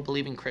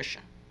Bible-believing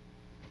Christian?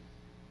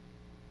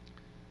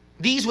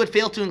 These would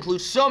fail to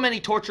include so many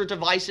torture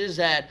devices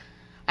that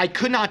I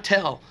could not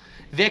tell.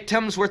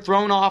 Victims were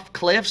thrown off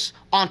cliffs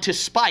onto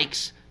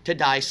spikes to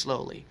die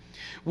slowly.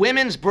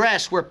 Women's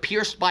breasts were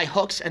pierced by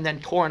hooks and then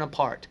torn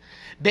apart.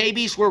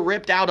 Babies were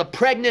ripped out of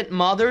pregnant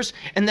mothers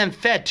and then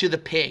fed to the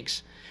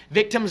pigs.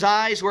 Victims'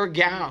 eyes were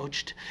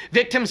gouged.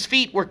 Victims'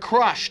 feet were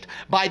crushed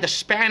by the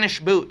Spanish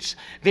boots.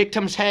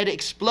 Victims' head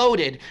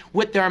exploded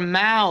with their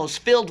mouths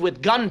filled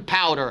with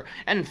gunpowder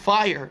and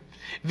fire.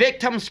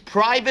 Victims'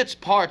 private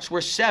parts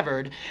were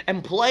severed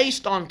and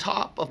placed on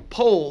top of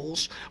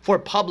poles for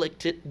public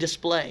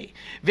display.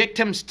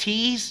 Victims'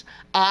 teeth,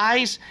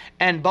 eyes,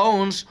 and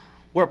bones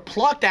were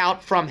plucked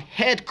out from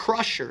head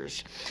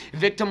crushers.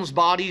 Victims'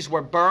 bodies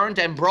were burned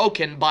and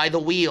broken by the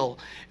wheel.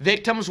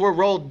 Victims were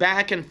rolled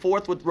back and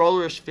forth with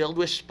rollers filled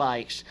with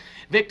spikes.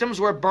 Victims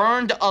were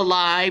burned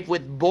alive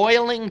with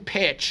boiling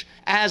pitch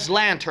as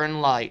lantern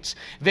lights.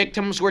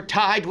 Victims were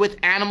tied with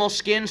animal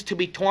skins to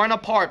be torn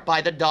apart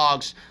by the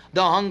dogs,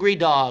 the hungry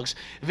dogs.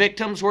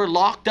 Victims were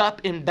locked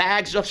up in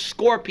bags of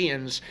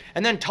scorpions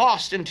and then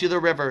tossed into the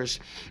rivers.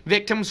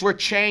 Victims were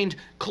chained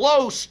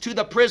close to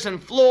the prison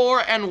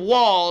floor and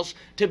walls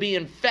to be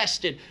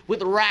infested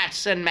with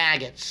rats and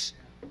maggots.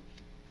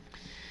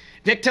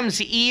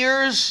 Victims'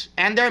 ears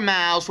and their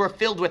mouths were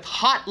filled with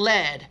hot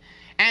lead,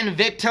 and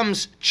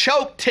victims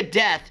choked to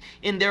death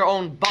in their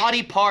own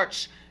body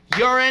parts,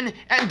 urine,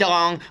 and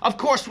dung. Of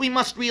course, we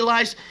must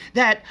realize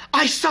that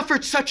I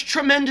suffered such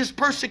tremendous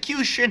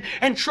persecution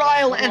and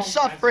trial and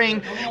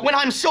suffering when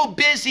I'm so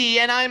busy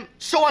and I'm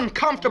so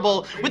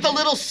uncomfortable with a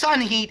little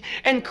sun heat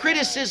and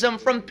criticism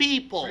from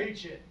people.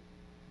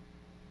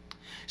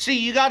 See,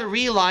 you got to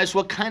realize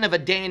what kind of a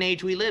day and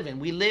age we live in.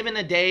 We live in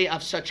a day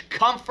of such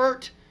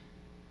comfort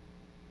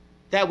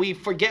that we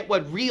forget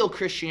what real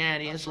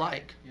Christianity is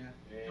like.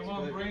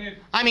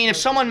 I mean, if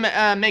someone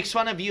makes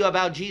fun of you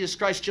about Jesus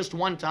Christ just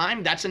one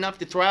time, that's enough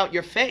to throw out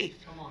your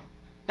faith.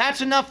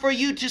 That's enough for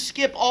you to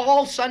skip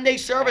all Sunday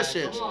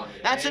services.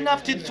 That's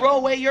enough to throw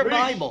away your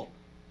Bible.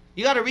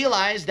 You got to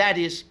realize that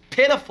is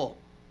pitiful.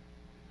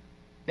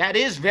 That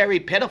is very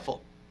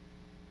pitiful.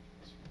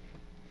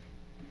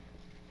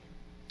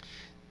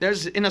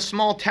 There's, in a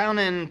small town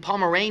in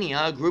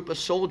Pomerania, a group of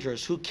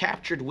soldiers who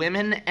captured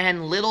women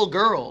and little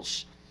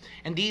girls.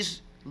 And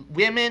these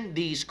women,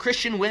 these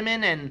Christian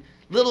women and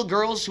little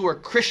girls who were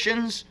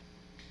Christians,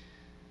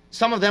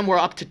 some of them were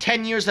up to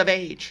 10 years of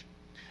age.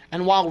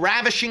 And while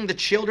ravishing the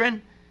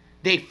children,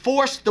 they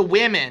forced the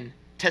women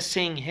to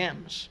sing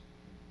hymns.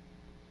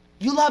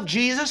 You love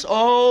Jesus?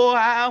 Oh,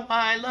 how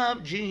I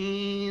love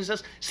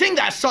Jesus. Sing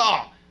that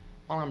song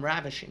while I'm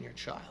ravishing your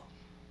child.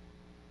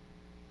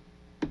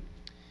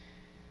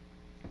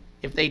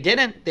 If they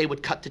didn't, they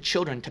would cut the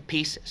children to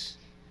pieces.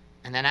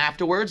 And then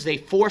afterwards, they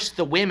forced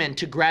the women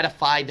to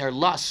gratify their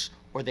lusts,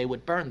 or they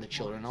would burn the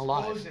children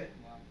alive.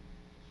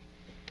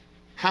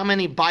 How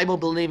many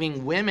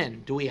Bible-believing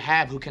women do we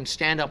have who can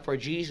stand up for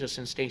Jesus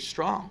and stay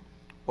strong?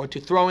 Or to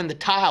throw in the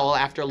towel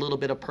after a little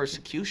bit of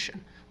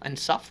persecution and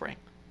suffering?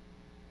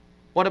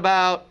 What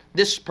about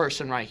this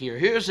person right here?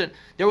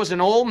 There was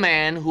an old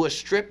man who was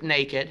stripped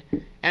naked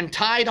and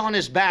tied on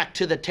his back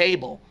to the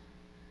table.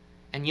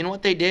 And you know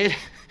what they did?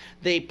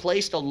 They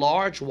placed a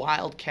large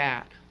wild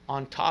cat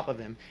on top of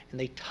him, and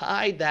they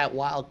tied that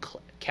wild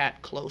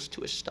cat close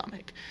to his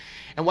stomach.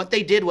 And what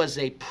they did was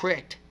they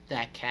pricked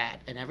that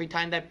cat, and every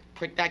time they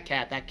pricked that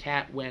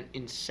cat went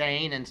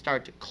insane and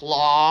started to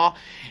claw,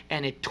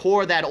 and it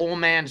tore that old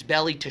man's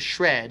belly to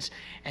shreds.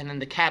 And then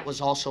the cat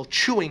was also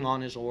chewing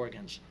on his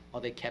organs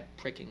while they kept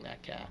pricking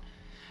that cat.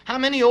 How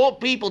many old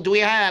people do we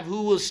have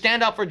who will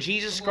stand up for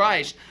Jesus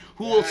Christ,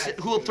 who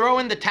will throw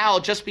in the towel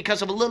just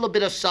because of a little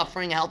bit of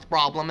suffering, health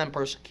problem, and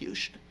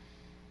persecution?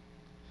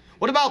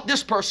 What about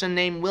this person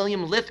named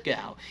William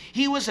Lithgow?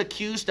 He was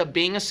accused of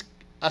being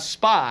a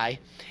spy,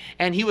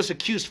 and he was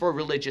accused for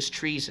religious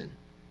treason.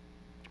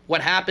 What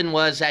happened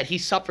was that he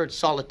suffered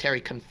solitary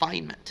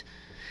confinement.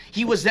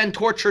 He was then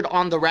tortured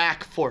on the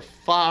rack for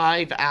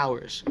 5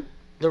 hours.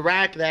 The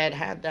rack that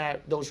had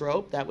those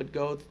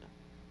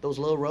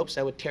little ropes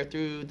that would tear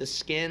through the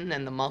skin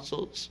and the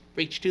muscles,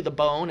 reach to the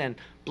bone, and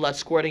blood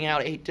squirting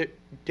out 8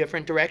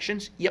 different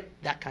directions. Yep,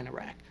 that kind of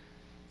rack.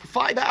 For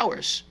 5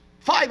 hours.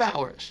 5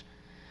 hours.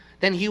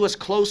 Then he was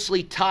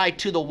closely tied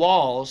to the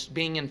walls,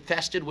 being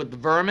infested with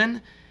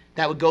vermin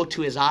that would go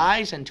to his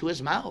eyes and to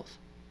his mouth.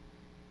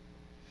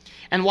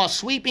 And while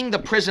sweeping the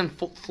prison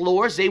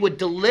floors, they would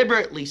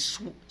deliberately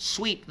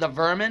sweep the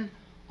vermin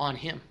on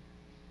him.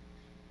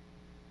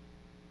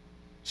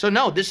 So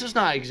no, this is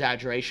not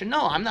exaggeration.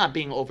 No, I'm not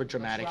being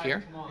overdramatic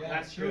here. Come on, Yeah,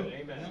 that's true. true.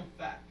 Amen. No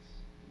facts.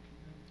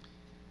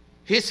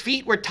 His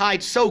feet were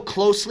tied so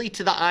closely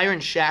to the iron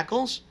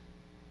shackles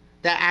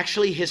that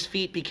actually his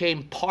feet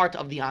became part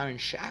of the iron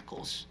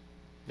shackles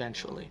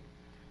eventually.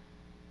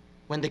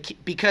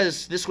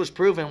 Because this was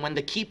proven, when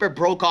the keeper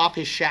broke off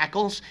his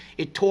shackles,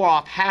 it tore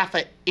off half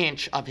an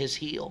inch of his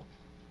heel.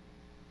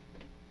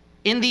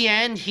 In the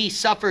end, he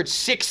suffered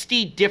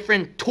 60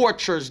 different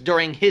tortures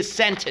during his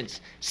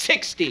sentence.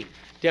 60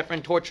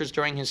 different tortures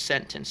during his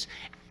sentence.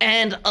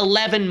 And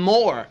 11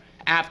 more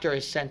after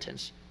his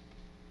sentence.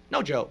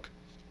 No joke.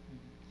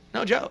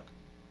 No joke.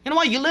 You know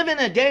what? You live in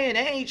a day and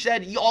age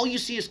that all you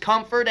see is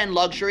comfort and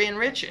luxury and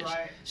riches. That's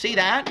right. See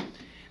that?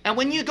 And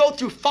when you go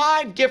through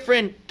 5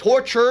 different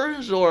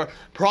tortures or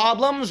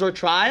problems or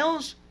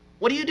trials,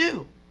 what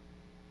do?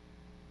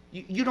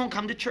 You don't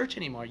come to church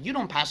anymore. You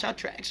don't pass out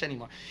tracts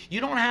anymore.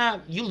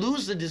 You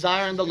lose the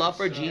desire and the love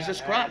for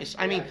Jesus Christ.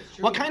 I mean,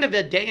 what kind of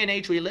a day and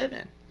age we live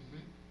in?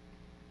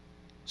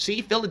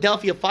 See,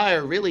 Philadelphia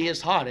fire really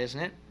is hot, isn't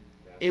it?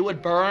 It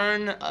would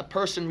burn a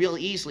person real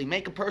easily,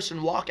 make a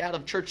person walk out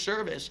of church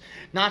service,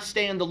 not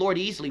stay in the Lord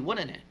easily,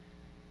 wouldn't it?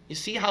 You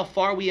see how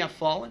far we have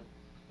fallen?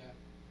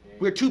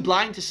 We're too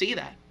blind to see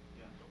that.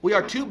 We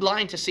are too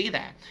blind to see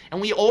that.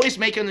 And we always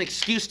make an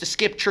excuse to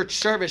skip church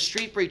service,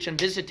 street preach, and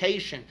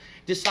visitation,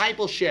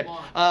 discipleship,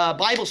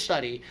 Bible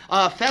study,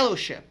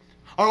 fellowship,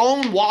 our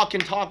own walk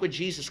and talk with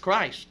Jesus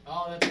Christ.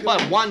 Oh, that's good.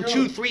 What, 1,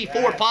 2, 3,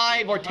 4,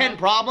 5, or 10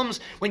 problems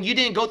when you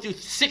didn't go through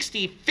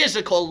 60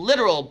 physical,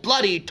 literal,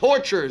 bloody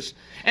tortures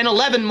and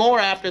 11 more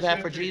after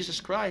that for Jesus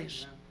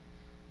Christ?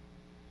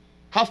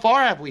 How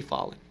far have we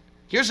fallen?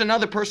 Here's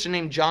another person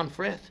named John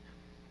Frith.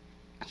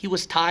 He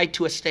was tied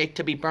to a stake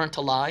to be burnt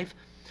alive.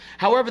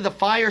 However, the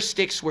fire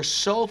sticks were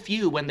so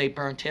few when they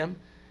burnt him,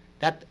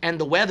 and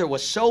the weather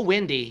was so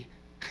windy,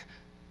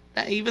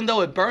 that even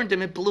though it burned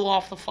him, it blew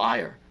off the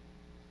fire.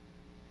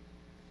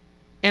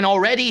 And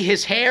already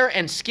his hair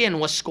and skin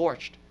was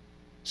scorched.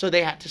 So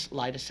they had to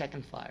light a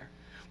second fire.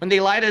 When they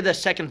lighted a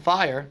second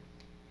fire,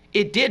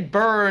 it did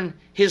burn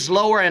his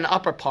lower and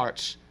upper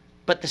parts,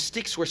 but the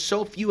sticks were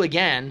so few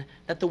again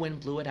that the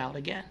wind blew it out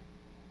again.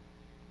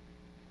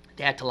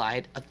 They had to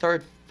light a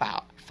third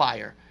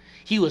fire.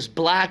 He was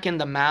black in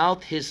the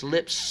mouth, his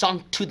lips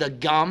sunk to the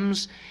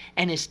gums,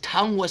 and his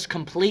tongue was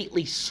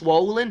completely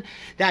swollen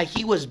that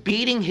he was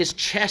beating his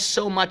chest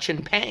so much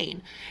in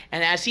pain.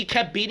 And as he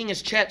kept beating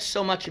his chest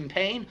so much in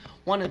pain,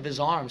 one of his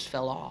arms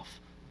fell off.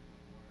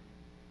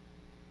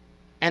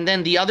 And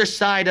then the other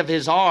side of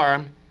his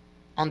arm,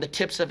 on the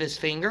tips of his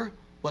finger,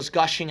 was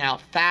gushing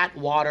out fat,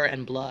 water,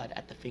 and blood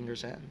at the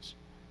finger's ends.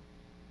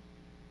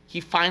 He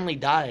finally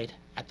died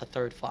at the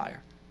third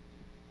fire.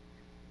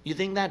 You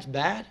think that's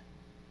bad?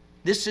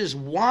 This is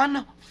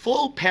one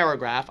full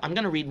paragraph. I'm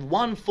going to read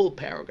one full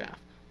paragraph,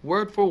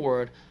 word for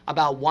word,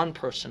 about one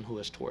person who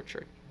was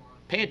tortured.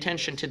 Pay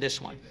attention to this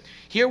one.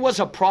 Here was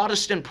a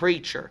Protestant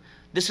preacher.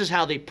 This is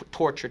how they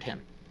tortured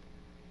him.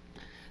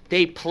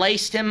 They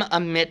placed him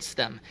amidst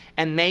them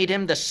and made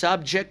him the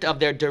subject of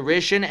their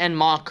derision and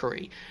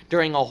mockery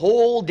during a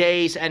whole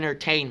day's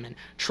entertainment,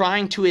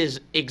 trying to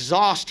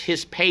exhaust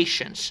his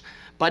patience,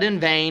 but in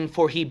vain,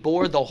 for he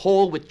bore the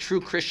whole with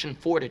true Christian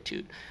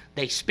fortitude.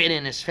 They spit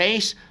in his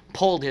face,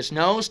 pulled his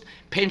nose,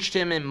 pinched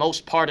him in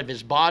most part of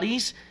his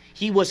bodies.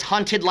 He was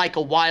hunted like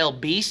a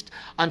wild beast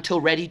until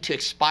ready to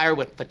expire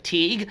with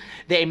fatigue.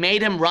 They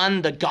made him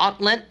run the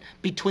gauntlet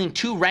between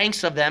 2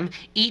 ranks of them,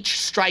 each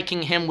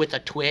striking him with a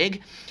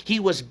twig. He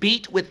was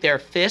beat with their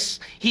fists.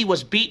 He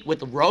was beat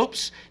with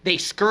ropes. They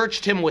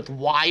scourged him with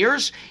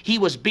wires. He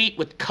was beat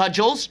with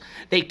cudgels.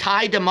 They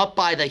tied him up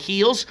by the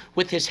heels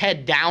with his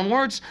head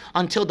downwards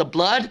until the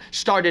blood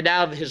started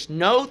out of his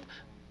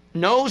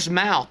nose,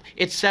 mouth,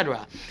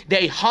 etc.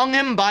 They hung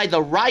him by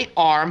the right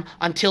arm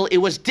until it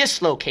was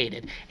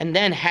dislocated, and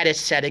then had it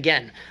set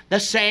again. The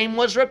same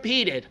was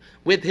repeated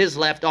with his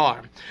left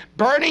arm.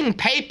 Burning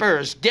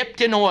papers dipped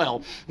in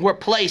oil were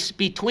placed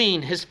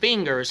between his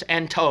fingers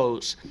and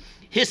toes.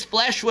 His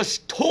flesh was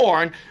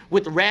torn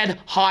with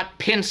red-hot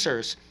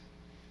pincers.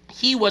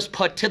 He was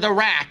put to the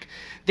rack.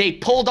 They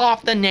pulled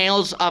off the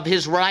nails of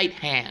his right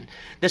hand.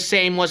 The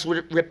same was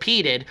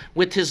repeated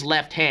with his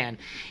left hand.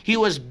 He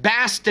was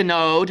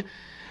bastinode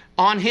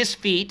on his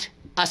feet.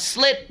 A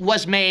slit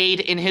was made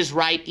in his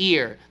right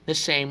ear. The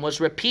same was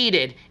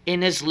repeated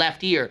in his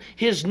left ear.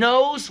 His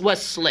nose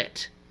was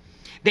slit.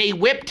 They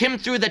whipped him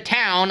through the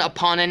town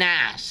upon an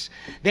ass.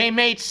 They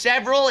made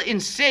several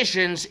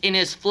incisions in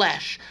his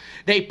flesh.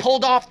 They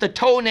pulled off the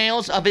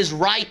toenails of his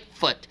right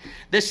foot.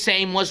 The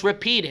same was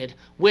repeated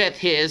with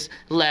his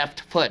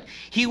left foot.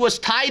 He was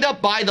tied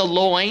up by the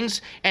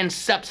loins and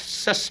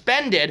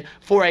suspended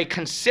for a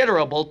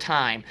considerable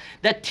time.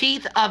 The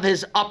teeth of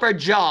his upper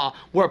jaw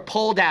were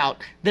pulled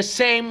out. The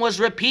same was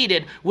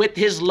repeated with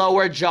his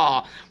lower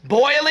jaw.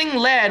 Boiling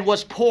lead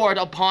was poured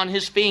upon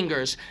his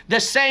fingers. The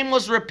same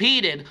was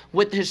repeated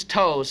with his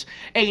toes.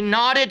 A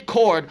knotted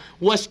cord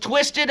was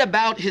twisted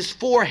about his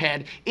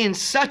forehead in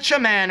such a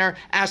manner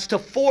as to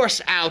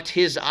force out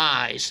his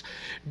eyes.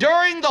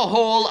 During the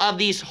whole of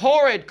these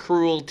horrid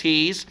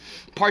cruelties,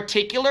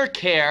 particular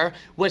care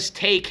was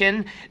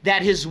taken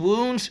that his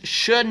wounds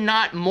should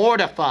not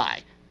mortify.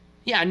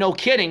 Yeah, no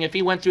kidding if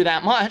he went through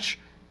that much.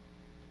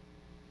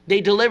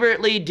 They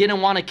deliberately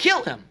didn't want to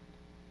kill him.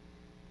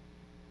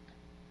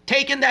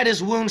 Taken that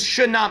his wounds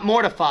should not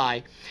mortify,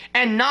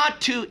 and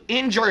not to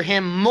injure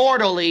him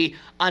mortally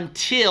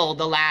until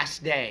the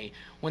last day,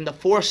 when the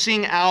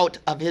forcing out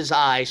of his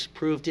eyes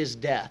proved his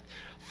death.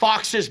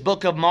 Foxe's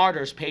Book of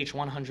Martyrs, page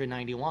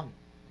 191.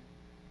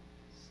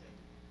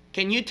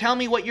 Can you tell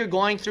me what you're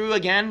going through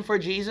again for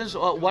Jesus?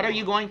 What are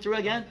you going through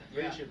again?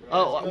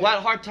 What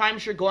hard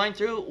times you're going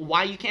through?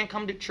 Why you can't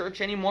come to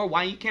church anymore?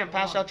 Why you can't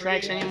pass out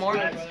tracts anymore?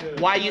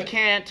 Why you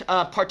can't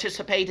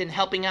participate in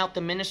helping out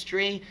the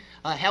ministry,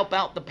 help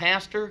out the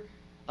pastor?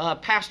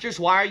 Pastors,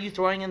 why are you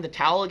throwing in the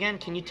towel again?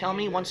 Can you tell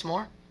me once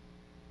more?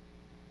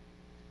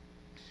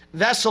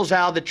 Vessels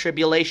out of the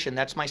tribulation.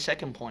 That's my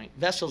second point.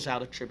 Vessels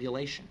out of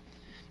tribulation.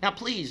 Now,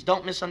 please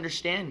don't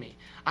misunderstand me.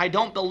 I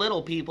don't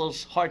belittle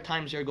people's hard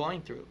times they're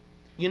going through.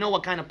 You know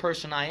what kind of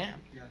person I am.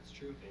 Yeah, it's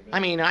true. I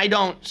mean, I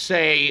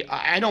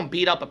don't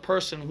beat up a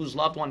person whose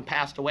loved one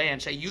passed away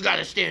and say, you got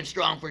to stand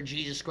strong for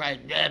Jesus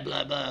Christ, blah,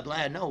 blah, blah,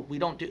 blah. No, we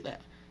don't do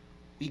that.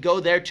 We go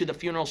there to the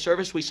funeral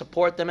service, we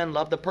support them and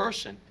love the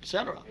person,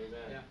 etc.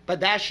 But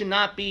that should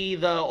not be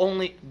the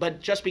only,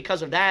 but just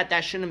because of that,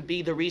 that shouldn't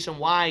be the reason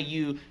why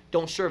you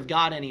don't serve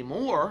God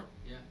anymore.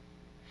 Yeah.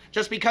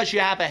 Just because you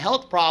have a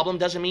health problem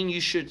doesn't mean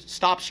you should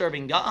stop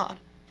serving God.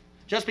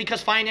 Just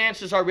because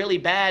finances are really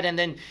bad and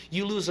then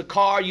you lose a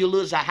car, you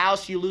lose a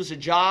house, you lose a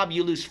job,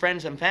 you lose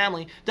friends and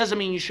family, doesn't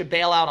mean you should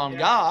bail out on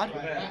God.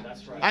 That's right.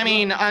 That's right. I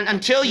mean,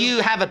 until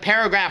you have a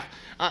paragraph,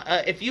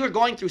 if you are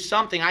going through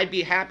something, I'd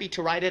be happy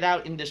to write it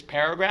out in this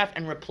paragraph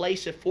and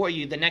replace it for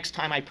you the next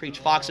time I preach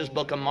Foxe's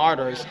Book of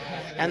Martyrs.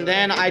 And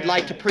then I'd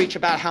like to preach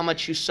about how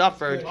much you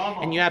suffered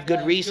and you have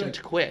good reason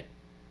to quit.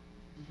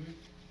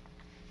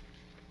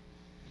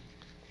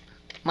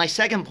 My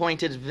second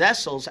point is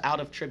vessels out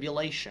of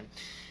tribulation.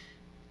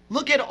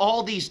 Look at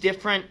all these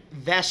different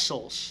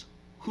vessels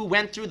who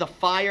went through the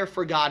fire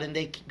for God and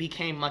they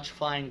became much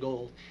fine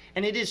gold.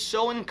 And it is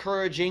so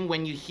encouraging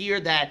when you hear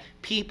that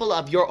people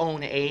of your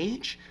own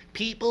age,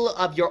 people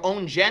of your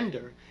own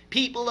gender,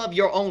 people of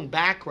your own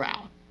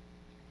background,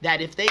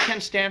 that if they can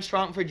stand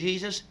strong for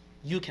Jesus,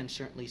 you can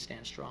certainly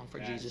stand strong for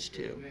Jesus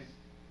too.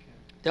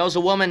 There was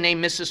a woman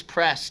named Mrs.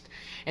 Prest,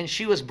 and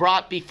she was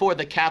brought before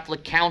the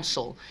Catholic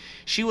Council.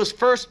 She was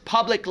first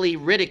publicly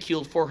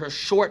ridiculed for her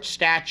short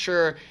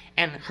stature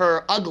and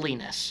her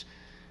ugliness.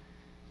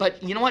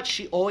 But you know what?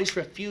 She always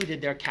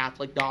refuted their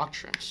Catholic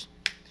doctrines.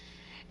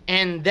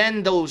 And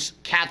then those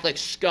Catholic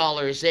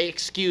scholars, they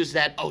excused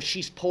that, oh,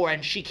 she's poor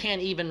and she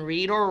can't even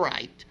read or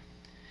write.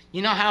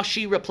 You know how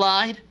she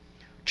replied?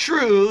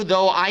 True,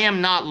 though I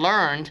am not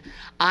learned,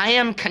 I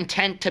am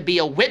content to be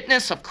a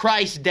witness of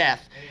Christ's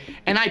death.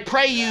 And I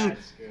pray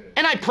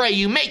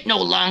you make no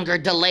longer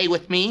delay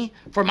with me,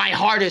 for my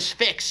heart is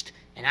fixed,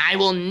 and I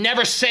will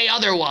never say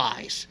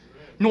otherwise,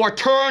 nor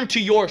turn to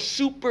your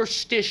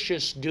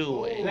superstitious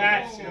doing.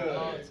 That's good.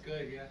 Oh, it's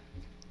good, yeah.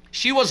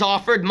 She was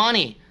offered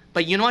money,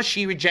 but you know what?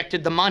 She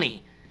rejected the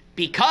money.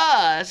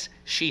 Because,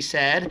 she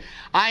said,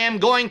 I am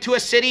going to a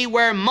city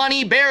where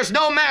money bears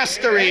no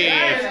mastery.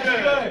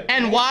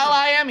 And while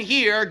I am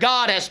here,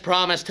 God has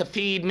promised to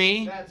feed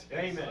me.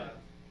 Amen.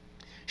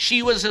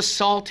 She was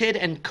assaulted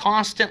and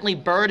constantly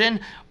burdened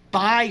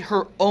by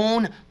her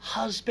own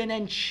husband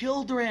and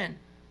children,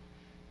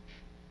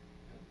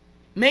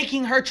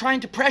 making her, trying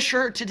to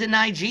pressure her to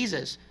deny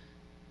Jesus.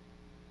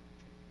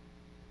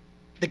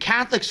 The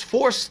Catholics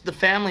forced the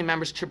family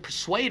members to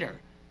persuade her.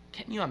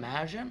 Can you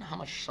imagine how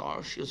much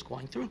sorrow she was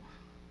going through?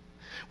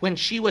 When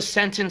she was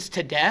sentenced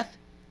to death,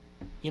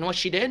 you know what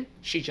she did?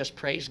 She just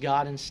praised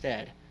God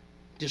instead,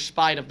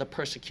 despite of the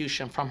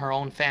persecution from her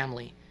own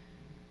family.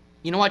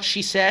 You know what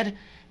she said?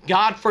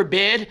 God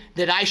forbid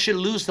that I should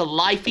lose the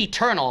life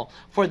eternal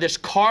for this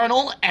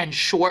carnal and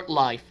short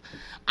life.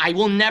 I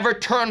will never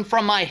turn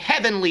from my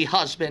heavenly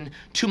husband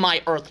to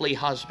my earthly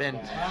husband.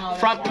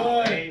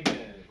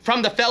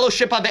 From the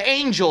fellowship of the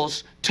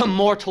angels to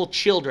mortal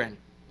children.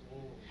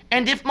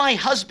 And if my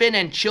husband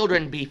and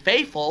children be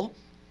faithful,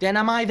 then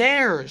am I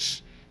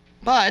theirs.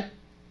 But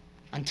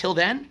until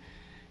then,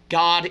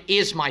 God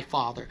is my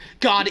father.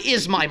 God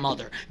is my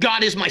mother.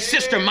 God is my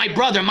sister, my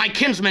brother, my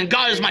kinsman.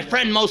 God is my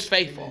friend most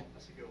faithful.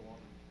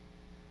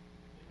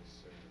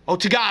 Oh,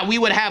 to God, we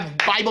would have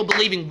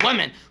Bible-believing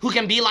women who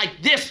can be like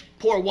this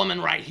poor woman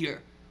right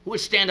here, who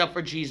would stand up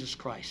for Jesus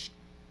Christ.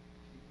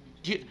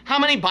 How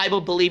many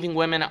Bible-believing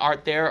women are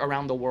there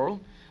around the world?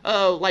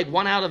 Like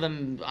 1 out of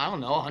them, I don't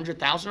know,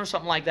 100,000 or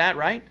something like that,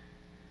 right?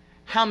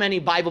 How many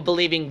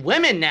Bible-believing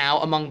women now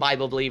among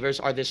Bible believers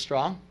are this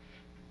strong?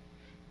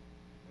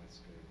 That's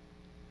good.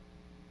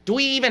 Do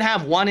we even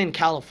have one in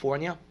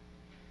California?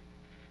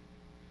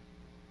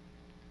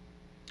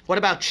 What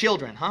about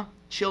children, huh?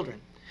 Children.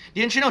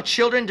 Didn't you know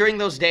children during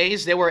those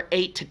days, they were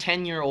 8 to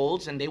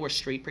 10-year-olds and they were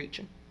street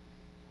preaching?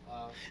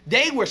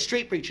 They were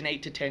street preaching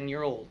 8 to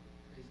 10-year-old.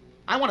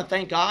 I want to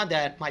thank God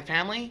that my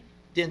family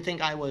didn't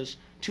think I was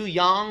too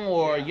young,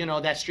 or you know,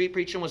 that street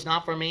preaching was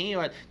not for me,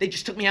 or they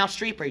just took me out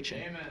street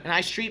preaching. Amen. And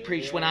I street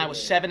preached when I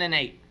was 7 and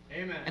 8.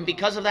 Amen. And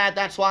because of that,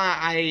 that's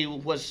why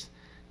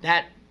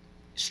that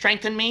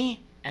strengthened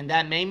me, and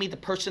that made me the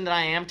person that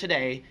I am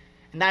today.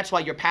 And that's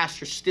why your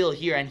pastor's still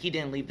here, and he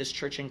didn't leave this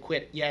church and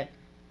quit yet.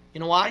 You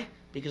know why?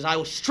 Because I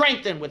was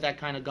strengthened with that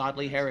kind of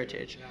godly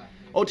heritage.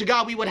 Oh, to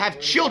God, we would have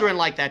children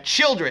like that,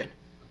 children.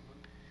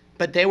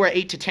 But they were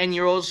 8 to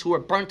 10-year-olds who were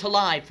burnt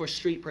alive for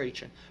street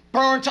preaching.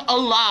 Burnt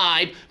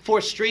alive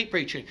for street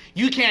preaching.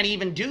 You can't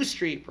even do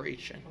street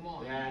preaching, Come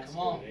on. That's Come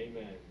on. good.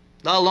 Amen.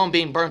 let alone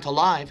being burnt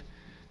alive.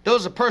 There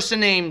was a person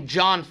named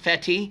John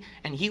Fetty,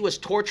 and he was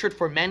tortured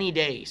for many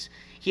days.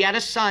 He had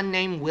a son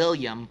named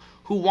William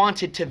who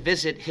wanted to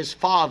visit his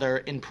father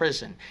in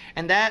prison.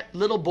 And that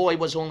little boy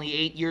was only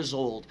 8 years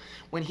old.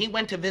 When he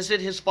went to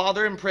visit his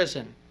father in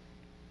prison,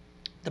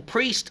 the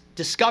priest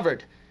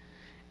discovered,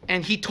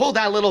 and he told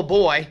that little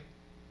boy,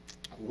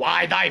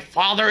 "Why, thy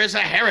father is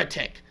a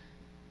heretic."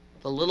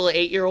 The little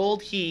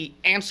 8-year-old, he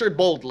answered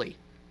boldly,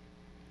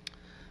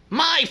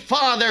 "My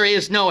father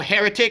is no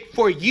heretic,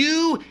 for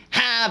you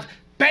have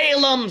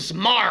Balaam's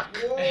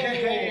mark."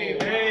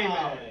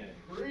 Amen.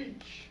 Preach.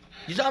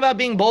 You talking about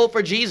being bold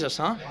for Jesus,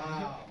 huh?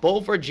 Wow.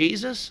 Bold for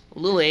Jesus? A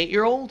little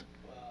 8-year-old?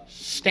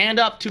 Stand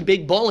up to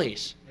big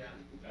bullies.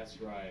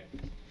 That's right.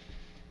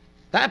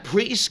 That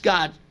priest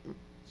got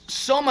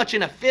so much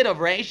in a fit of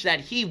rage that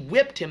he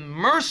whipped him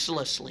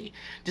mercilessly,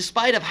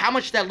 despite of how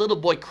much that little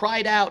boy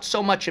cried out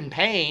so much in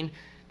pain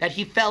that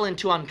he fell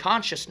into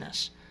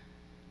unconsciousness.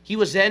 He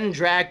was then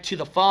dragged to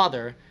the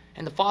father,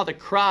 and the father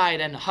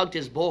cried and hugged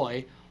his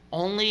boy,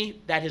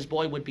 only that his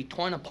boy would be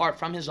torn apart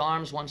from his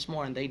arms once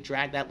more, and they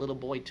dragged that little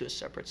boy to a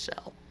separate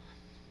cell.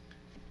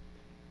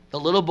 The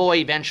little boy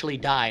eventually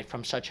died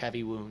from such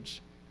heavy wounds.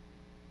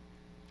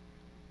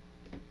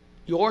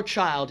 Your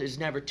child is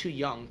never too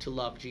young to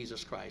love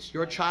Jesus Christ.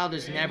 Your child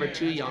is never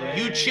too young.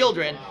 You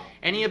children,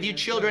 any of you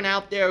children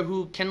out there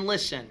who can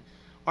listen,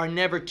 are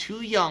never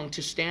too young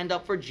to stand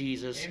up for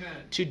Jesus, Amen.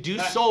 to do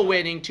soul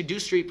winning, to do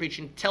street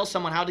preaching, to tell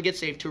someone how to get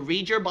saved, to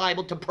read your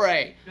Bible, to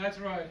pray. That's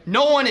right.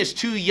 No one is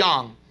too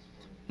young.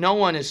 No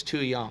one is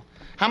too young.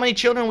 How many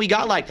children we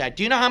got like that?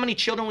 Do you know how many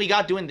children we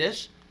got doing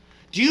this?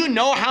 Do you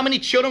know how many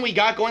children we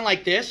got going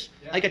like this?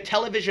 Yeah. Like a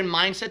television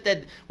mindset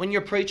that when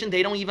you're preaching,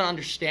 they don't even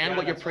understand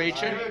what you're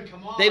preaching. Right.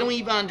 Come on. They don't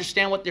even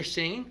understand what they're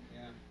singing.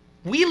 Yeah.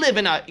 We live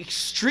in an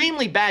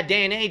extremely bad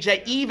day and age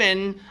that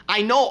even,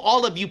 I know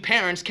all of you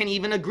parents can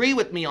even agree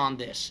with me on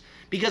this.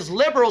 Because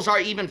liberals are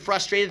even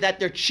frustrated that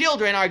their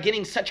children are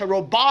getting such a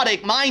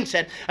robotic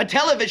mindset, a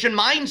television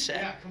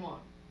mindset. Yeah, come on.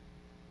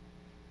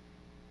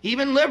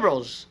 Even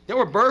liberals. There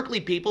were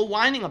Berkeley people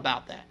whining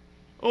about that.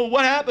 Oh,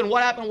 what happened?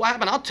 What happened? What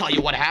happened? I'll tell you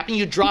what happened.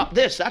 You dropped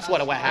this. That's what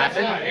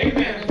happened.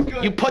 Amen. That's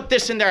good. You put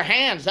this in their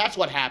hands. That's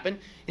what happened.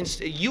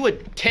 You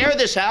would tear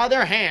this out of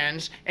their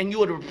hands and you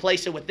would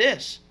replace it with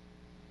this.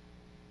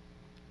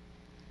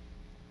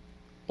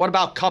 What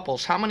about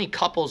couples? How many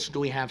couples do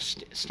we have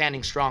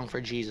standing strong for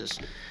Jesus?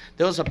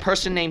 There was a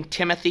person named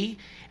Timothy,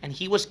 and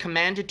he was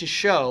commanded to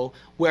show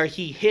where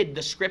he hid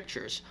the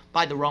scriptures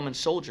by the Roman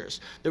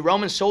soldiers. The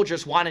Roman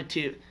soldiers wanted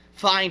to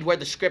find where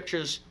the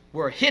scriptures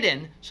were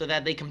hidden so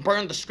that they can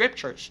burn the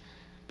scriptures.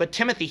 But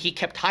Timothy, he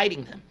kept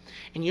hiding them.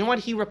 And you know what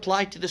he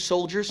replied to the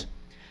soldiers?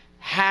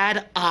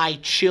 "Had I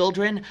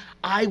children,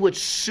 I would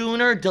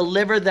sooner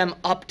deliver them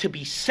up to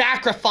be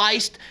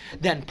sacrificed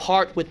than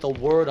part with the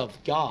word of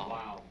God."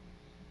 Wow.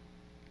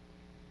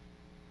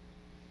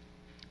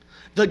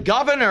 The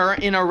governor,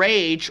 in a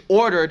rage,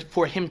 ordered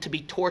for him to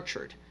be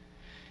tortured.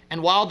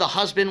 And while the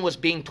husband was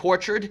being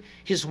tortured,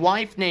 his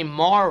wife named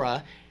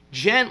Mara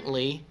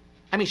gently,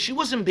 she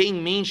wasn't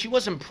being mean, she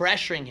wasn't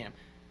pressuring him,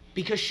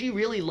 because she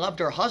really loved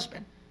her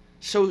husband.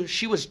 So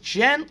she was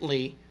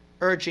gently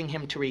urging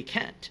him to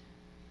recant.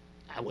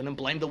 I wouldn't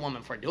blame the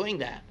woman for doing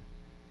that.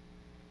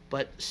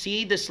 But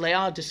see this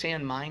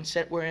Laodicean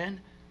mindset we're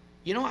in?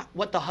 You know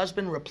what the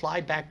husband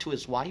replied back to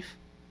his wife?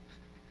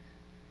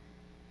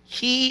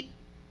 He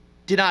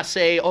did not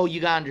say, "Oh, you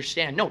gotta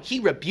understand." No, he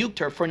rebuked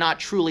her for not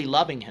truly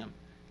loving him.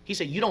 He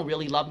said, "You don't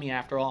really love me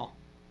after all."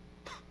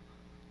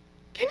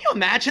 Can you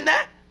imagine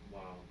that?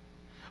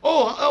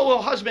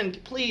 Oh,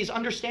 husband, please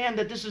understand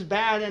that this is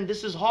bad and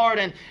this is hard.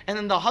 And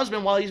then the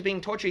husband, while he's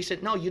being tortured, he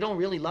said, "No, you don't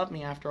really love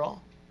me after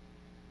all."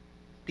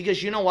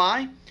 Because you know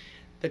why?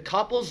 The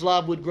couple's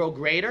love would grow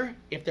greater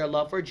if their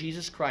love for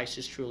Jesus Christ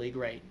is truly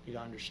great. You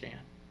gotta understand.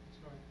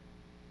 That's right.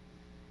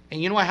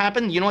 And you know what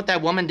happened? You know what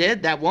that woman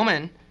did? That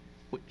woman,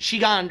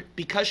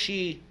 because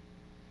she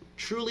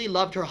truly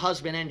loved her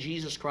husband and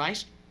Jesus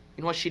Christ,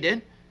 you know what she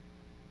did?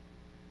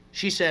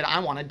 She said, I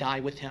want to die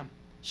with him.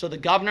 So the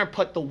governor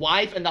put the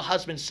wife and the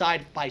husband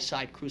side by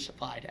side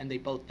crucified, and they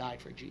both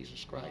died for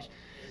Jesus Christ.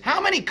 How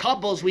many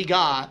couples we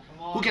got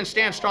who can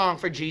stand strong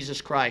for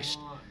Jesus Christ?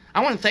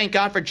 I want to thank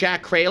God for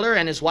Jack Kraler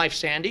and his wife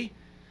Sandy.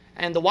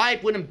 And the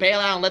wife wouldn't bail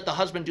out and let the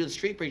husband do the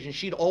street preaching.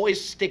 She'd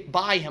always stick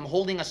by him,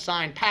 holding a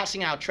sign,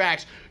 passing out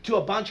tracts to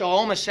a bunch of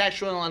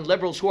homosexual and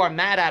liberals who are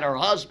mad at her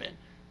husband.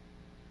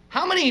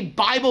 How many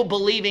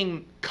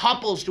Bible-believing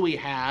couples do we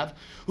have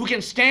who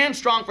can stand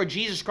strong for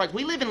Jesus Christ?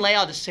 We live in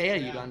Laodicea,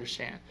 you gotta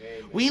understand.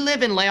 We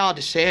live in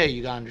Laodicea,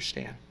 you gotta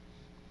understand.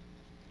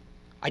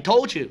 I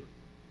told you,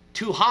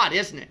 too hot,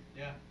 isn't it?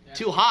 Yeah.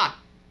 Too hot.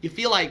 You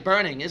feel like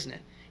burning, isn't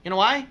it? You know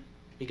why?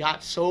 We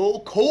got so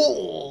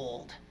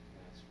cold.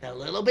 That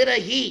little bit of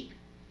heat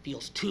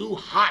feels too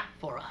hot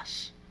for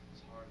us.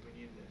 It's hard. We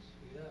need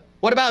this.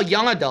 What about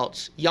young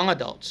adults? Young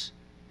adults.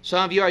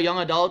 Some of you are young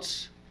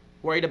adults,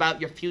 worried about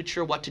your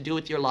future, what to do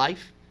with your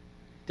life.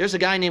 There's a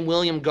guy named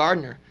William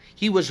Gardner.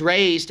 He was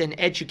raised and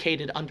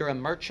educated under a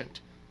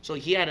merchant. So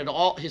he had it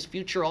all, his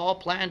future all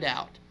planned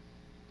out.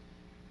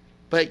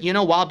 But you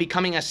know, while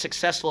becoming a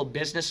successful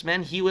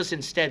businessman, he was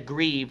instead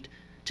grieved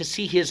to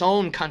see his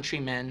own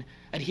countrymen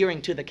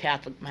adhering to the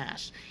Catholic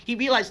Mass. He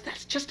realized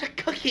that's just a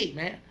cookie,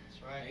 man.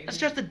 That's right. That's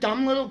just a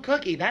dumb little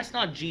cookie. That's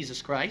not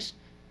Jesus Christ.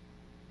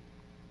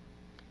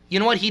 You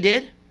know what he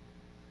did?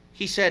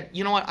 He said,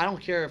 you know what? I don't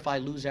care if I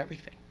lose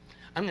everything.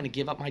 I'm going to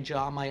give up my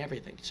job, my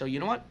everything. So you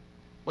know what?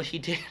 What he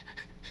did?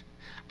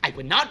 I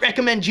would not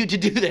recommend you to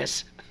do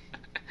this.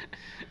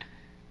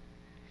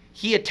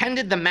 He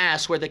attended the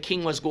Mass where the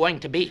king was going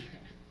to be.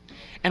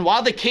 And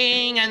while the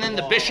king and then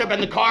the bishop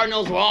and the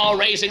cardinals were all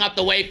raising up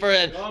the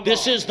wafer,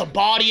 this is the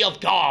body of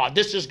God,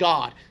 this is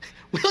God.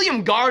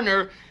 William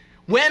Gardner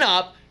went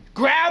up,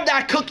 grabbed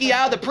that cookie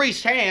out of the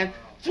priest's hand,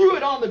 threw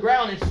it on the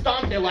ground and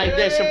stomped it like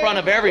this in front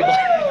of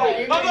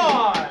everybody. Come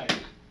on!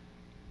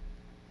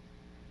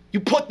 You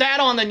put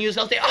that on the news,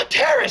 they'll say, oh,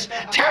 terrorist,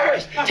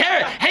 terrorist,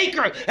 terrorist,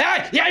 hater,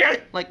 yeah.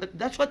 Like,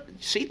 that's what,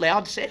 see,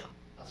 Laodicea.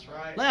 That's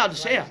right.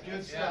 Laodicea.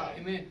 Good stuff.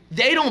 Amen.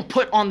 They don't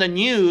put on the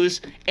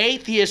news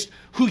atheists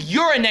who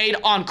urinate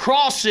on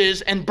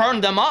crosses and burn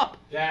them up.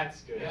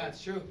 That's good. Yeah,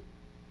 it's true.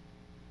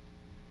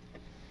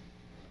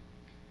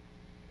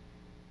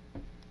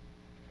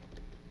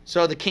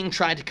 So the king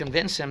tried to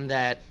convince him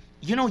that,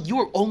 you know, you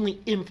were only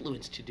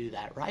influenced to do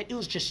that, right? It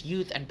was just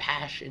youth and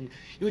passion.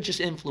 You were just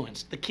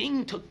influenced. The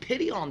king took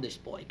pity on this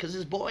boy because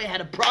this boy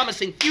had a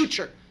promising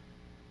future.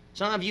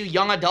 Some of you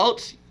young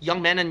adults,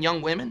 young men and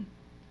young women,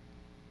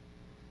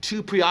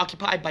 too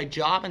preoccupied by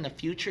job and the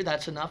future,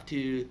 that's enough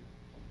to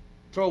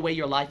throw away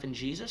your life in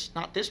Jesus.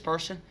 Not this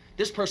person.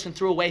 This person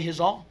threw away his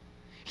all.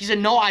 He said,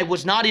 no, I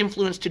was not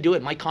influenced to do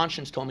it. My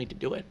conscience told me to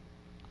do it.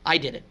 I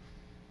did it.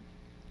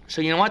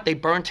 So you know what? They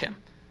burnt him.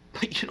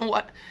 But you know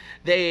what?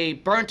 They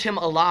burnt him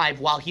alive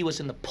while he was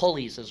in the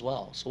pulleys as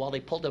well. So while they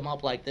pulled him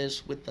up like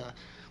this with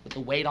the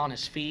weight on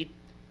his feet,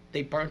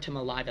 they burnt him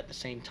alive at the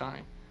same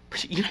time.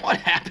 But you know what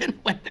happened?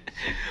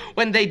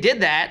 When they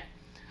did that,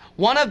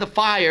 one of the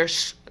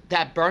fires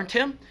that burnt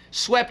him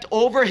swept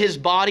over his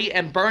body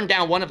and burned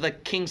down one of the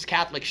king's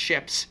Catholic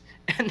ships.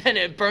 And then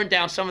it burned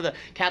down some of the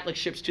Catholic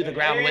ships to the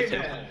ground with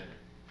him.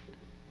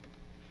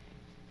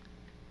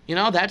 You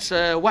know, that's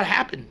what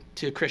happened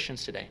to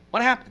Christians today.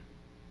 What happened?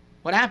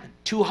 What happened?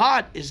 Too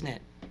hot, isn't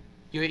it?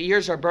 Your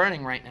ears are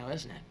burning right now,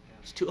 isn't it?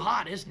 It's too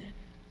hot, isn't it?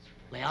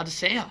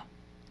 Laodicea.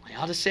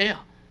 Laodicea.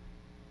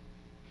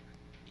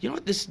 You know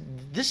what? This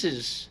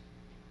is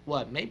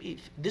what? Maybe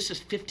this is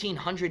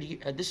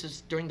 1500. This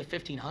is during the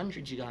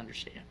 1500s. You gotta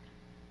understand.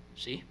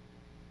 See?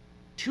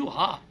 Too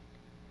hot.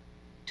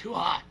 Too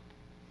hot.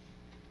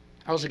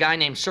 There was a guy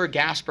named Sir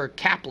Gaspar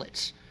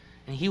Caplitz,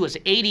 and he was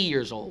 80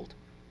 years old.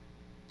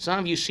 Some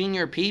of you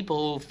senior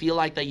people feel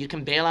like that you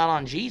can bail out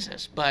on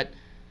Jesus, but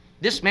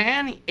this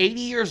man, 80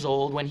 years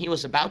old, when he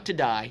was about to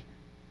die,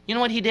 you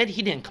know what he did?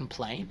 He didn't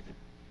complain.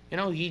 You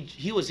know,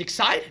 he was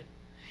excited.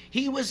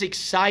 He was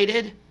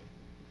excited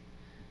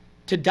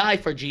to die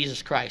for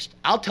Jesus Christ.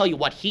 I'll tell you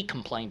what he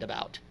complained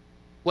about.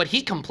 What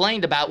he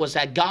complained about was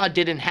that God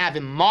didn't have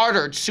him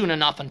martyred soon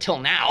enough until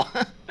now.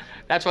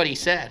 That's what he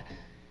said.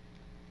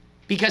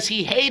 Because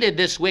he hated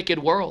this wicked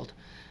world.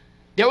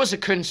 There was a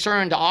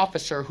concerned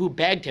officer who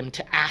begged him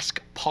to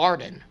ask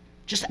pardon.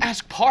 Just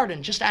ask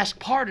pardon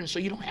so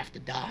you don't have to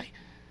die.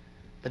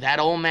 But that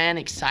old man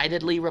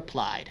excitedly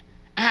replied,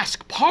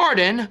 ask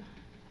pardon?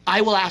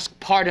 I will ask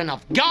pardon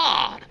of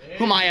God,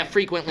 whom I have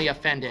frequently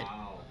offended,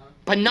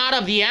 but not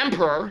of the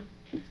emperor.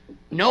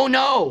 No,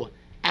 no,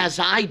 as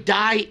I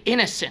die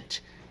innocent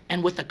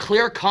and with a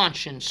clear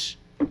conscience,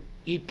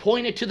 he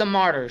pointed to the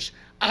martyrs,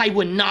 I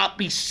would not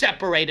be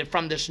separated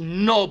from this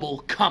noble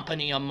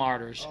company of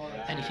martyrs.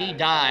 And he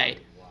died,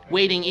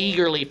 waiting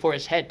eagerly for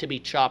his head to be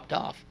chopped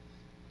off.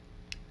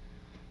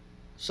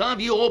 Some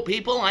of you old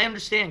people, I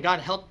understand, got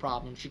health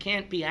problems. You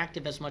can't be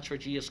active as much for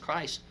Jesus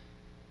Christ.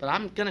 But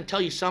I'm going to tell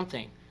you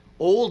something.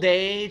 Old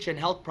age and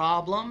health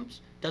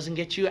problems doesn't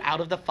get you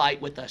out of the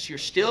fight with us. You're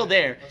still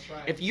there. That's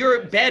right. If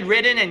you're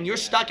bedridden and you're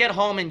stuck at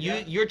home and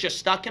you're just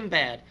stuck in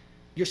bed,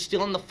 you're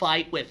still in the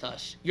fight with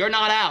us. You're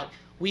not out.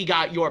 We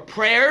got your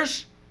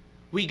prayers.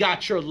 We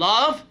got your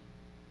love.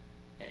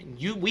 And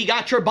we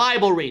got your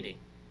Bible reading.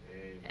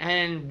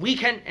 And we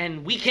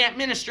can't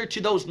minister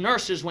to those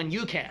nurses when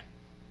you can.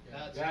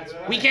 That's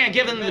right. We can't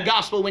give them the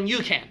gospel when you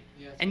can.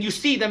 Yes. And you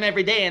see them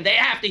every day and they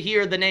have to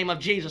hear the name of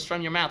Jesus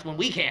from your mouth when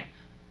we can't.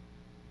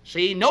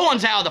 See, no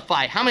one's out of the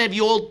fight. How many of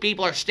you old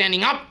people are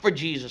standing up for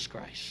Jesus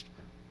Christ?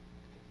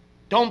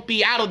 Don't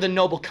be out of the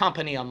noble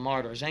company of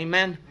martyrs.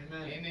 Amen?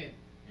 Amen. Amen.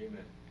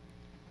 Amen.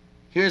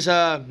 Here's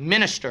a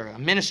minister, a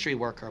ministry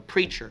worker, a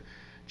preacher.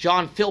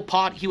 John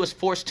Philpott, he was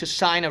forced to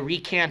sign a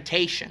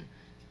recantation.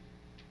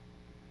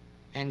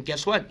 And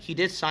guess what? He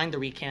did sign the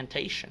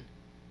recantation.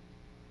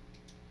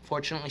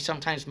 Fortunately,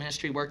 sometimes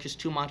ministry work is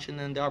too much, and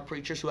then there are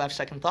preachers who have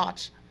second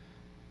thoughts.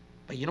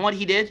 But you know what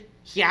he did?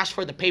 He asked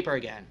for the paper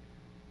again.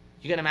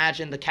 You can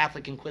imagine the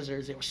Catholic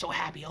inquisitors, they were so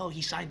happy. Oh,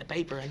 he signed the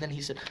paper. And then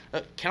he said,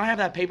 can I have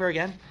that paper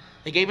again?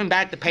 They gave him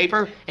back the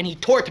paper, and he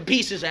tore it to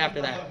pieces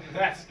after that.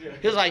 That's good.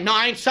 He was like, no,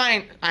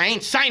 I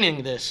ain't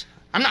signing this.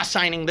 I'm not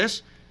signing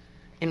this.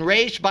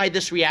 Enraged by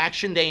this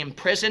reaction, they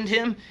imprisoned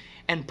him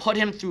and put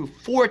him through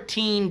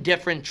 14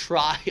 different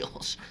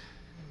trials.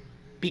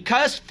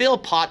 Because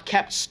Philpott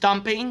kept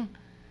stumping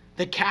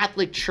the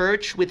Catholic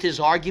Church with his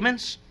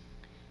arguments,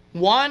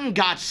 one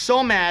got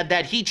so mad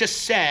that he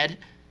just said,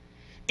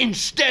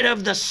 instead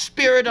of the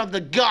spirit of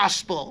the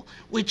gospel,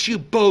 which you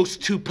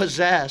boast to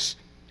possess,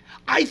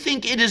 I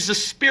think it is the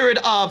spirit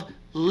of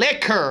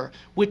liquor,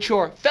 which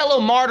your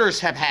fellow martyrs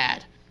have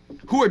had,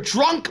 who were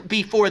drunk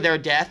before their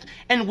death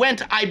and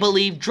went, I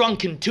believe,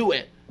 drunken to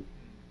it.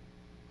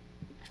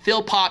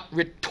 Philpott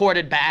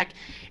retorted back,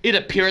 it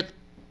appeareth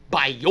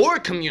by your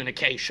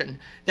communication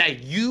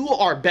that you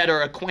are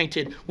better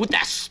acquainted with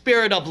that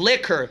spirit of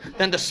liquor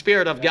than the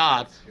spirit of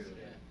God.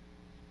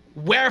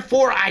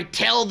 Wherefore I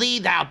tell thee,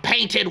 thou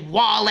painted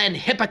wall and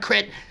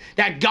hypocrite,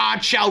 that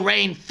God shall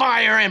rain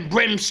fire and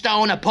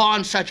brimstone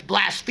upon such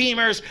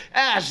blasphemers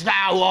as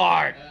thou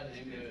art.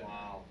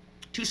 Wow.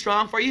 Too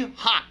strong for you?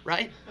 Hot,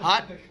 right?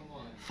 Hot? Come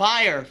on.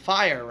 Fire,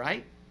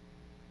 right?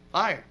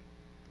 Fire.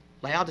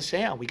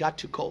 Laodicea, we got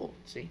too cold,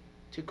 see?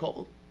 Too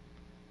cold.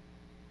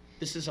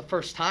 This is the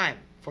first time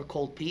for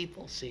cold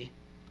people, see?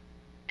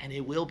 And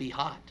it will be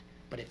hot.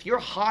 But if you're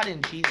hot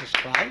in Jesus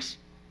Christ,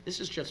 this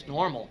is just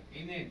normal.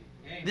 Amen.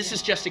 Amen. This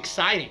is just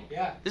exciting.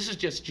 Yeah. This is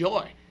just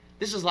joy.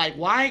 This is like,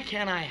 why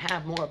can't I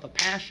have more of a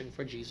passion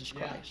for Jesus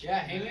Christ?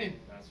 Yeah. Amen.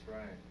 That's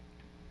right.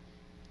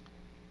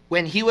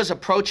 When he was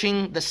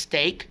approaching the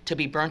stake to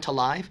be burnt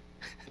alive,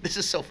 this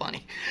is so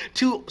funny.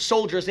 2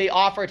 soldiers, they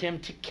offered him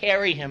to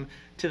carry him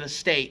to the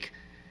stake.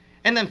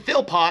 And then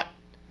Philpott,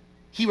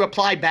 he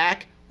replied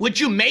back, would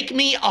you make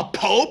me a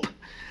pope?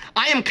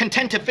 I am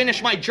content to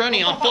finish my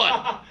journey on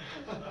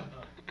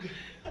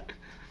foot.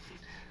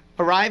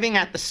 Arriving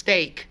at the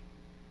stake,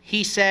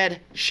 he said,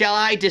 shall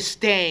I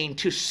disdain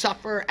to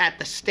suffer at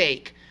the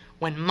stake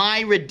when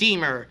my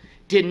Redeemer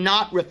did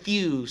not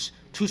refuse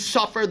to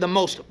suffer the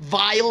most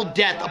vile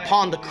death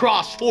upon the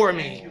cross for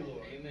me?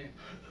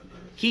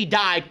 He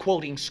died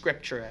quoting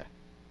scripture.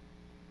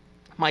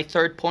 My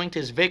third point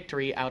is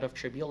victory out of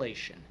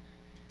tribulation.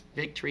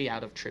 Victory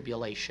out of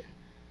tribulation.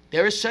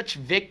 There is such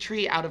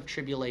victory out of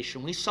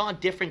tribulation. We saw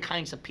different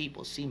kinds of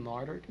people see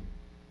martyred,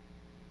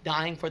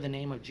 dying for the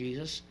name of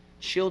Jesus.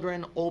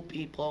 Children, old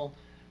people,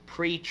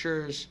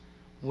 preachers,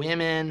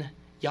 women,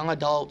 young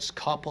adults,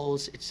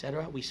 couples,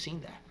 etc. We've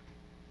seen that.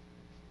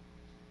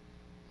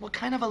 What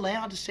kind of a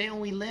Laodicea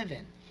we live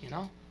in, you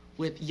know?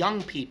 With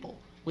young people,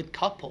 with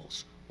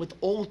couples, with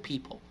old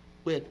people,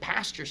 with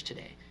pastors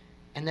today,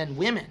 and then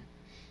women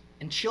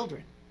and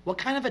children. What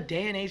kind of a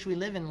day and age we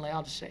live in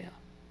Laodicea?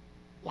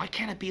 Why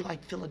can't it be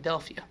like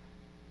Philadelphia?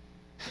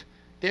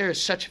 There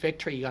is such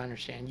victory, you gotta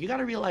understand. You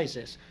gotta realize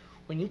this.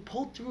 When you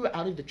pull through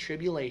out of the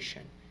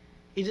tribulation,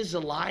 it is a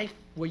life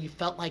where you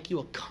felt like you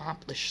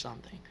accomplished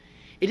something.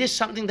 It is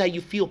something that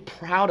you feel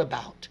proud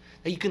about,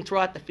 that you can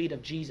throw at the feet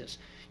of Jesus.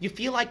 You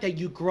feel like that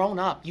you've grown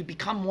up, you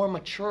become more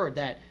mature,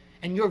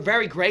 and you're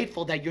very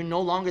grateful that you're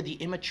no longer the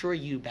immature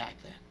you back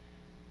then.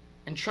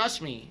 And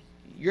trust me,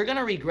 you're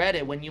gonna regret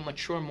it when you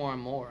mature more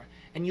and more.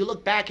 And you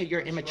look back at your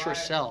immature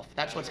self.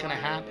 That's what's going to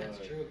happen.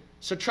 That's true.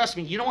 So trust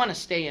me, you don't want to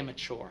stay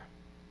immature.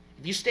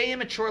 If you stay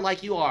immature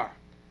like you are,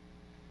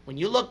 when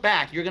you look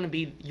back, you're going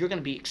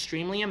to be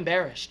extremely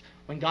embarrassed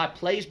when God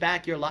plays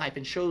back your life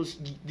and shows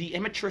the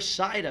immature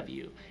side of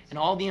you and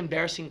all the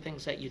embarrassing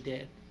things that you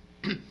did.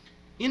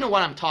 You know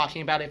what I'm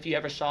talking about if you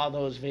ever saw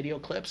those video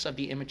clips of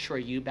the immature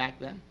you back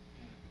then.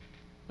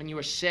 When you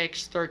were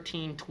 6,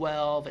 13,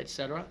 12,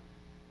 etc.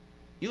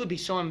 You would be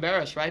so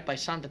embarrassed, right, by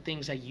some of the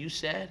things that you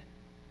said,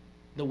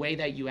 the way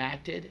that you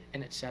acted,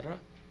 and etc.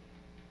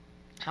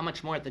 How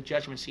much more at the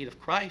judgment seat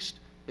of Christ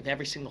with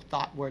every single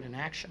thought, word, and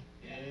action.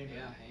 Yeah.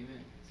 Amen.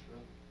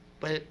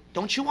 But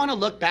don't you want to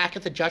look back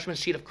at the judgment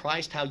seat of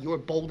Christ, how you were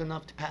bold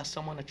enough to pass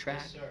someone a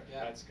tract? Yes, sir. Yeah.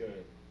 That's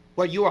good.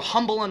 Where you were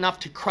humble enough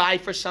to cry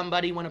for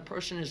somebody when a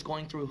person is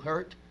going through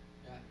hurt?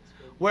 Yeah, that's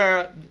good.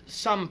 where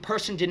some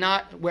person did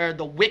not, where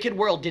the wicked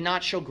world did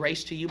not show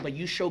grace to you, but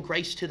you show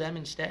grace to them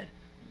instead?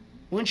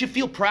 Wouldn't you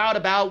feel proud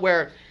about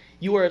where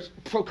you were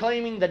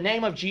proclaiming the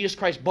name of Jesus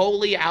Christ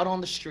boldly out on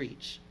the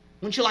streets?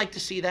 Wouldn't you like to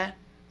see that?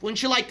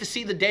 Wouldn't you like to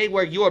see the day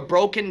where you are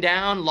broken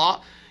down,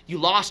 you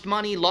lost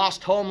money,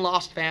 lost home,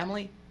 lost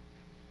family,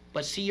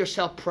 but see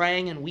yourself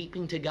praying and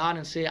weeping to God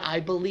and say,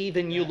 I believe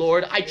in you,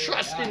 Lord. I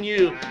trust in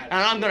you, and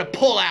I'm going to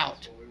pull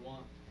out.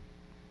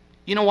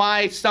 You know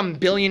why some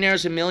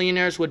billionaires and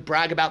millionaires would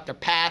brag about their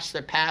past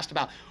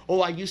about, oh,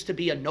 I used to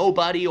be a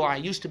nobody, or I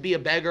used to be a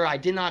beggar, I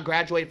did not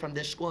graduate from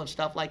this school and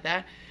stuff like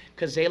that?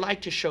 Because they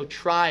like to show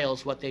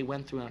trials, what they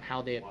went through and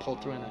how they had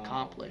pulled through and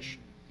accomplished.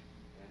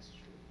 That's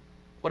true.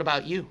 What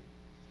about you?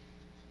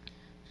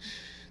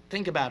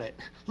 Think about it.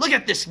 Look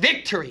at this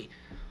victory.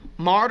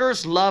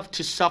 Martyrs love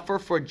to suffer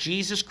for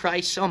Jesus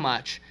Christ so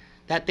much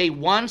that they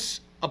once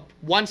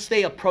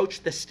they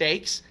approached the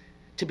stakes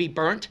to be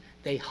burnt,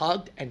 they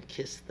hugged and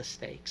kissed the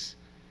stakes.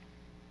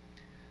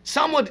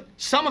 Some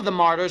of the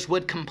martyrs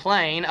would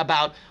complain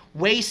about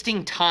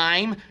wasting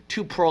time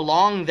to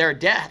prolong their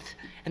death.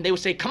 And they would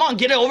say, come on,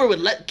 get it over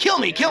with. Kill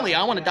me.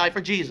 I want to die for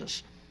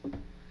Jesus.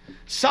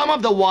 Some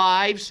of the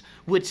wives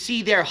would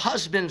see their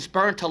husbands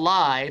burnt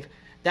alive,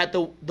 that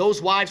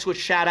those wives would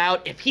shout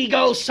out, if he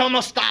goes, so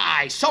must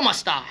I, so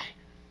must I.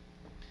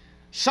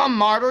 Some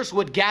martyrs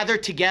would gather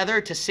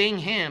together to sing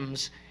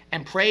hymns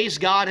and praise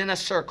God in a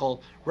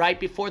circle right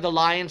before the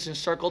lions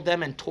encircled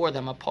them and tore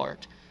them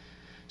apart.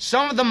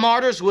 Some of the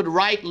martyrs would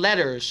write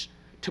letters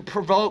to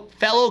provoke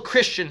fellow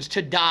Christians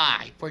to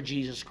die for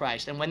Jesus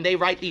Christ. And when they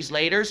write these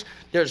letters,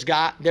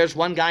 there's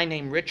one guy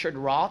named Richard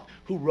Roth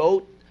who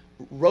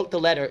wrote the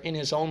letter in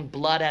his own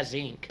blood as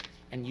ink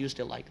and used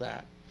it like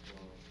that.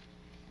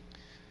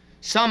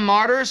 Some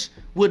martyrs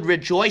would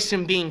rejoice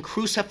in being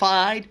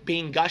crucified,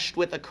 being gushed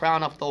with a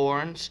crown of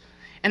thorns,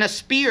 and a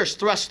spear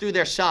thrust through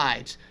their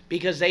sides,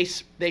 because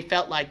they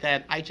felt like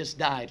that I just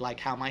died like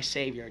how my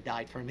Savior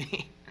died for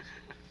me.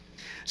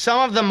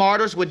 Some of the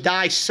martyrs would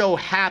die so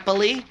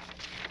happily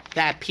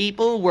that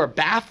people were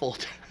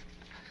baffled.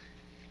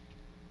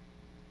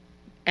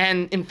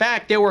 And in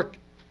fact, there were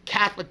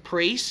Catholic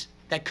priests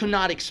that could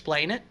not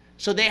explain it.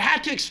 So they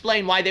had to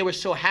explain why they were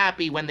so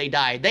happy when they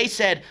died. They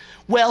said,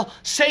 well,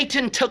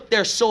 Satan took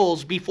their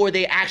souls before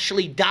they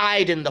actually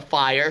died in the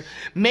fire,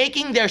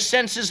 making their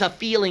senses of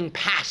feeling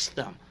past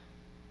them.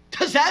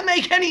 Does that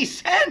make any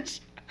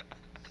sense?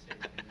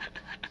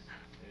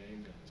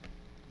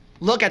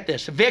 Look at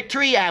this.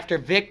 Victory after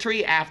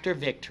victory after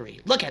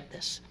victory. Look at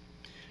this.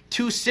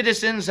 2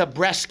 citizens of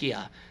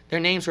Brescia, their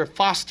names were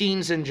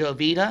Faustines and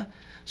Jovita,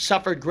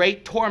 suffered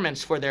great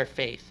torments for their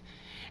faith.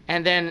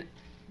 And then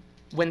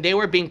when they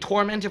were being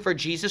tormented for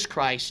Jesus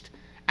Christ,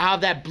 out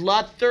of that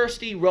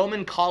bloodthirsty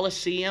Roman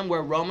Colosseum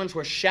where Romans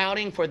were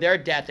shouting for their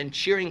death and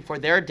cheering for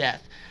their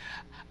death,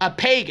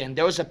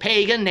 there was a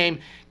pagan named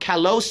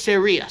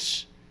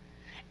Calosirius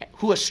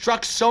who was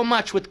struck so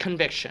much with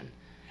conviction.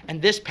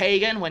 And this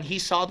pagan, when he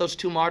saw those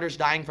 2 martyrs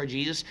dying for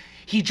Jesus,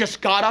 he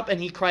just got up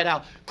and he cried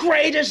out,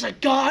 great is the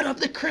God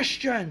of the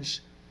Christians.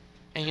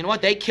 And you know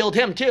what? They killed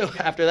him too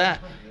after that.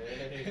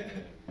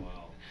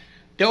 Wow.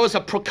 There was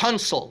a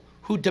proconsul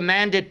who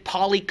demanded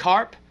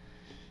Polycarp,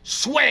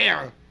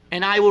 swear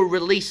and I will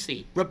release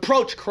thee.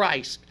 Reproach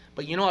Christ.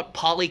 But you know what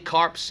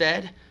Polycarp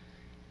said?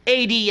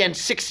 80 and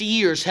 60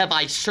 years have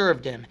I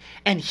served him,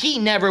 and he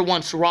never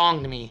once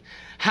wronged me.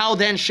 How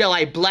then shall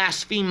I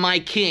blaspheme my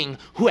king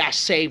who has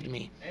saved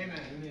me?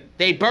 Amen.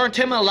 They burnt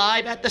him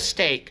alive at the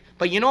stake.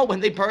 But you know, when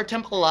they burnt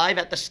him alive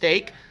at the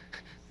stake,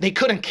 they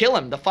couldn't kill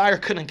him. The fire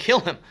couldn't kill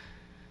him.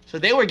 So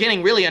they were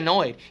getting really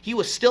annoyed. He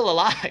was still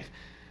alive.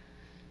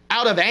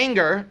 Out of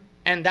anger,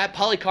 and that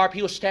Polycarp,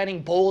 he was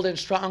standing bold and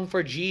strong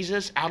for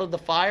Jesus out of the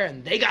fire,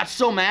 and they got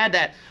so mad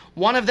that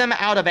one of them,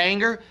 out of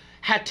anger,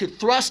 had to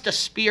thrust a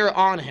spear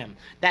on him,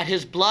 that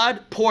his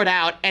blood poured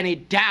out and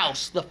it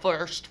doused the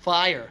first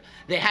fire.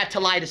 They had to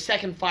light a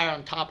second fire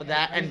on top of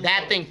that, and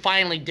that thing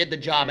finally did the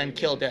job and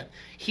killed him.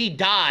 He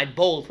died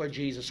bold for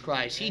Jesus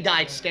Christ. He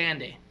died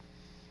standing.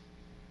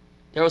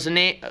 There was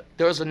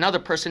another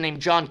person named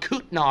John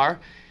Kutnar.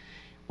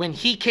 When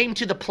he came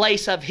to the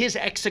place of his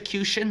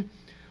execution,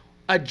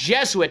 a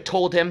Jesuit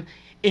told him,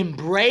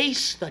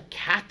 embrace the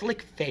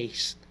Catholic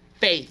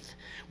faith,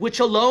 which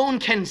alone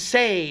can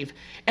save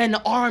and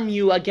arm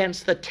you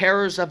against the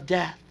terrors of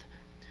death.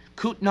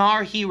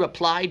 Kutnar, he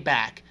replied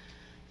back,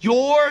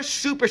 your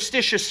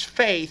superstitious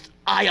faith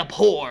I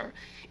abhor.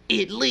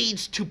 It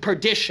leads to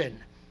perdition.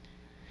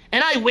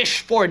 And I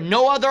wish for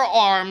no other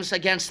arms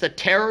against the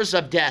terrors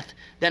of death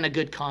than a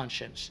good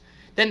conscience.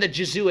 Then the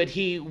Jesuit,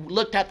 he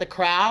looked at the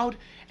crowd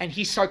and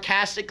he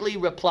sarcastically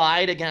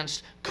replied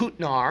against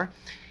Kutnar.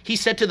 He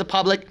said to the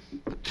public,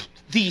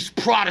 these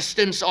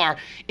Protestants are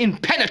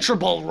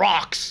impenetrable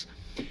rocks.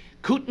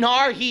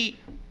 Kutnar, he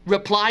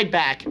replied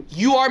back,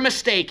 you are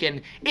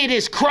mistaken. It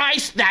is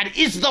Christ that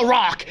is the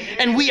rock,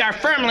 and we are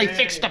firmly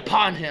fixed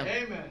upon him.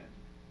 Amen.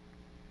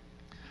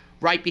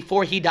 Right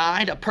before he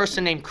died, a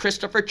person named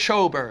Christopher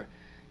Chober,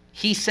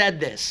 he said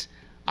this,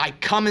 I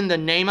come in the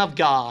name of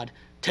God,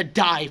 to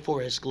die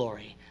for his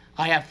glory.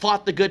 I have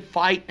fought the good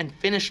fight and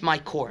finished my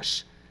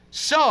course.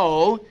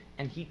 So,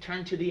 and he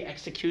turned to the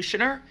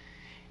executioner.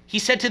 He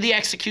said to the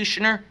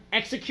executioner,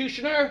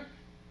 executioner,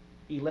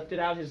 he lifted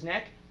out his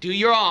neck, do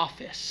your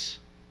office.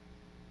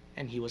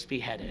 And he was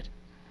beheaded.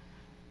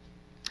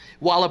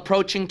 While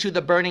approaching to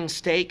the burning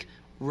stake,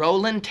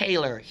 Roland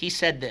Taylor, he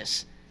said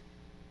this,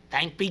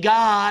 thank be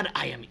God,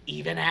 I am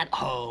even at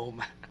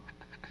home.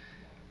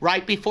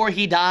 Right before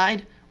he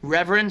died,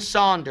 Reverend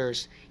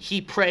Saunders,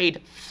 he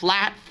prayed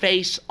flat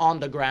face on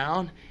the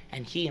ground,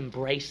 and he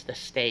embraced the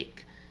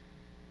stake.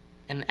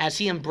 And as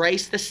he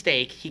embraced the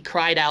stake, he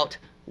cried out,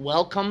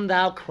 welcome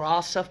thou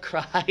cross of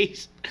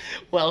Christ,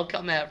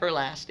 welcome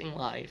everlasting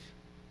life.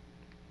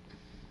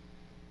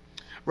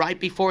 Right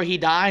before he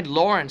died,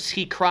 Lawrence,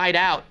 he cried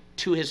out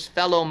to his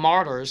fellow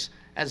martyrs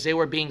as they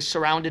were being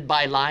surrounded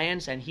by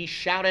lions, and he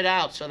shouted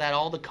out so that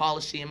all the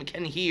Colosseum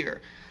can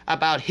hear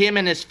about him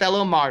and his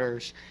fellow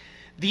martyrs.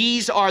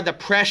 These are the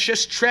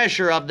precious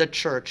treasure of the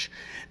church.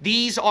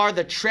 These are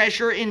the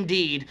treasure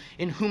indeed,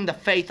 in whom the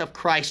faith of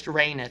Christ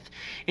reigneth,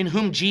 in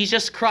whom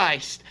Jesus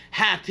Christ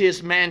hath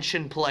his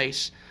mansion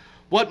place.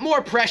 What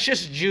more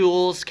precious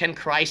jewels can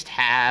Christ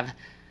have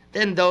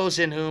than those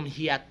in whom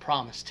he hath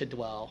promised to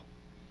dwell?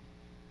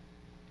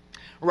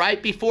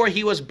 Right before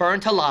he was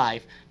burnt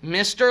alive,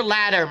 Mr.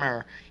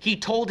 Latimer, he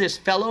told his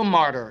fellow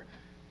martyr,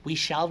 we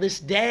shall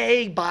this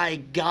day, by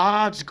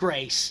God's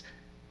grace,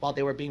 while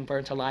they were being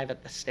burnt alive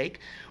at the stake,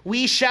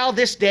 we shall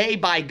this day,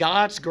 by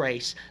God's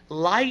grace,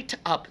 light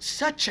up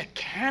such a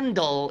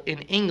candle in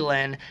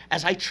England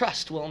as I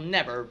trust will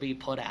never be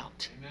put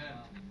out.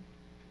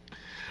 Amen.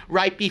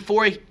 Right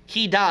before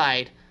he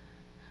died,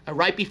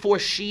 right before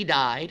she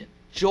died,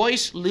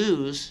 Joyce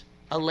Lewes,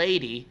 a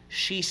lady,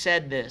 she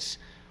said this,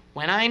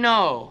 when I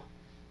know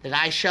that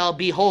I shall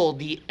behold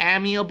the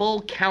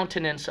amiable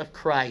countenance of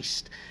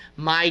Christ,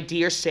 my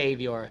dear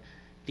Savior,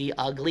 the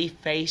ugly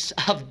face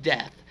of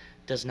death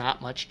does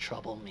not much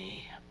trouble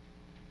me.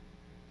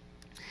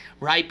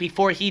 Right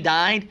before he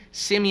died,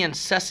 Simeon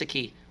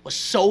Seseki was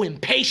so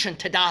impatient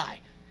to die.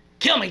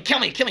 Kill me, kill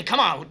me, kill me,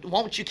 come on,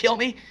 won't you kill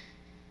me?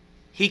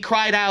 He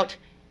cried out,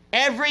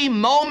 every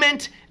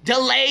moment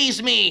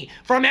delays me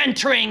from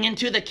entering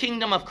into the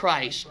kingdom of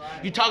Christ.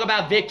 You talk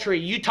about victory.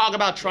 You talk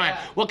about triumph.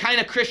 What kind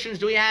of Christians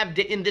do we have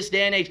in this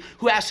day and age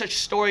who have such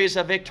stories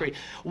of victory?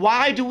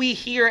 Why do we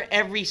hear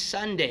every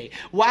Sunday?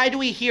 Why do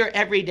we hear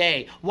every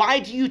day? Why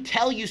do you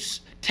tell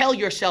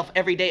yourself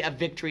every day of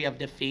victory, of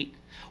defeat?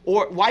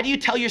 Or why do you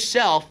tell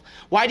yourself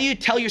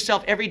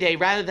every day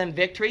rather than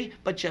victory,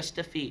 but just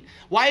defeat?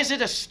 Why is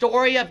it a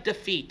story of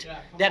defeat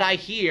that I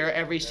hear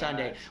every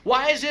Sunday?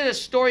 Why is it a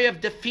story of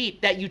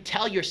defeat that you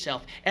tell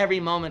yourself every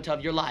moment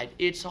of your life?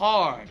 It's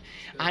hard.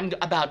 I'm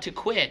about to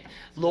quit.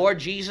 Lord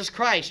Jesus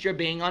Christ, you're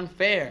being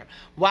unfair.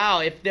 Wow,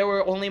 if there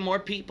were only more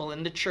people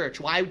in the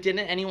church, why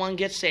didn't anyone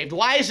get saved?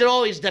 Why is it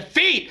always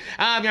defeat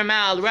out of your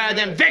mouth rather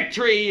than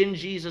victory in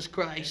Jesus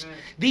Christ? Amen.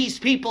 These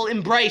people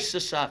embrace the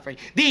suffering.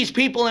 These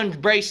people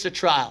embrace the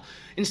trial.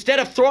 Instead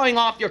of throwing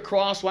off your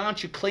cross, why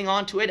don't you cling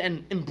on to it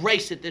and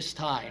embrace it this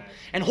time?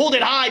 And hold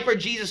it high for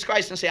Jesus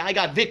Christ and say, I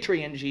got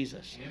victory in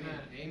Jesus. Amen.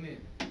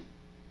 Amen.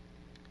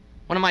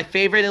 One of my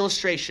favorite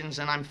illustrations,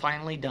 and I'm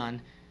finally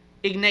done,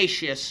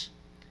 Ignatius,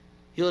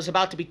 he was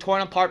about to be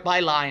torn apart by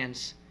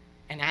lions.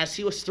 And as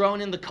he was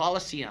thrown in the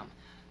Colosseum,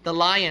 the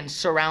lions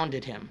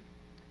surrounded him.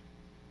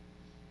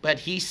 But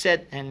he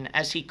said, and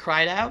as he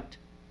cried out,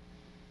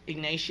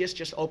 Ignatius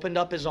just opened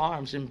up his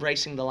arms,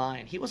 embracing the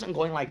lion. He wasn't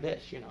going like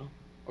this,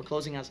 or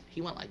closing us.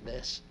 He went like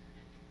this.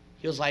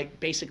 He was like,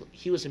 basically,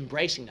 he was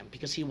embracing them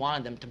because he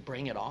wanted them to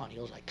bring it on. He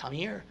was like, come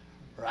here,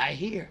 right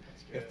here.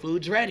 Your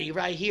food's ready,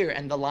 right here.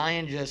 And the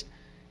lion just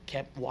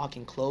kept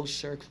walking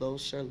closer,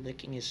 closer,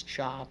 licking his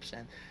chops.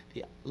 And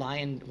the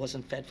lion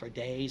wasn't fed for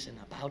days and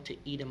about to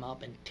eat him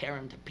up and tear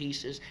him to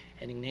pieces.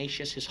 And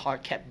Ignatius, his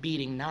heart kept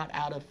beating, not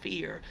out of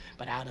fear,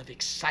 but out of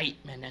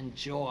excitement and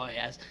joy,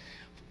 as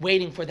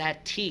waiting for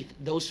that teeth,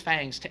 those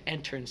fangs, to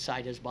enter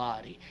inside his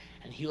body.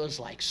 And he was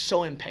like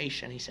so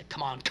impatient. He said,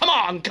 come on, come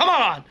on, come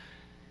on.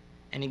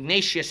 And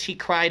Ignatius, he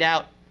cried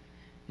out,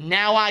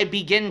 now I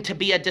begin to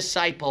be a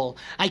disciple.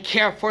 I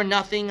care for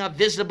nothing of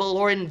visible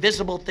or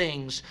invisible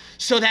things,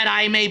 so that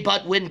I may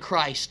but win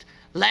Christ.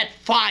 Let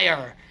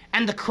fire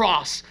and the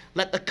cross,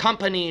 let the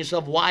companies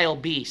of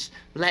wild beasts,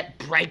 let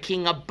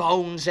breaking of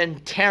bones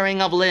and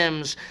tearing of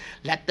limbs,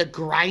 let the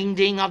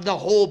grinding of the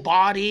whole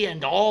body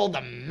and all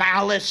the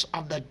malice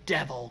of the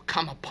devil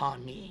come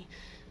upon me.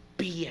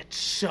 Be it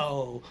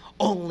so,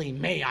 only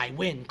may I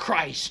win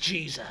Christ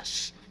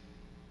Jesus.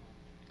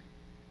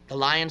 The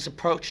lions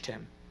approached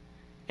him,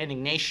 and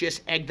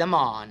Ignatius egged them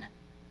on.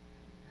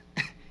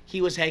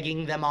 He was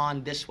egging them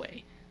on this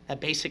way, that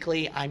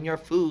basically, I'm your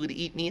food,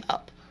 eat me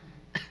up.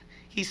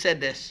 He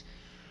said this.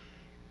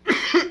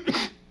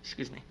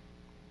 Excuse me.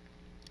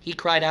 He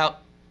cried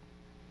out,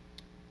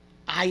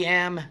 I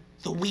am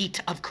the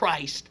wheat of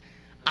Christ.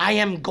 I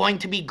am going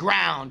to be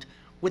ground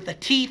with the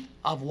teeth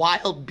of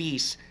wild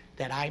beasts,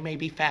 that I may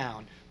be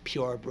found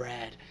pure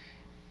bread.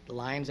 The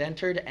lions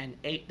entered and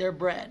ate their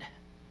bread.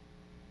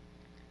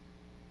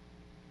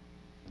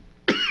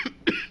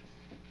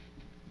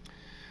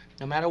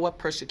 No matter what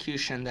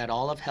persecution that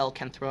all of hell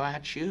can throw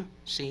at you,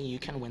 see, you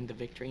can win the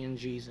victory in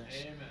Jesus.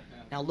 Amen.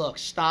 Now look,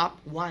 stop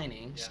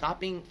whining. Yeah.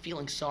 Stop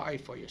feeling sorry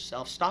for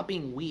yourself. Stop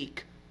being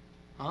weak.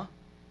 Huh?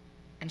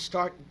 And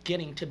start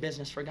getting to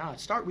business for God.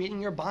 Start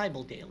reading your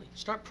Bible daily.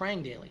 Start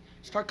praying daily.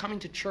 Start coming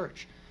to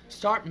church.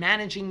 Start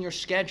managing your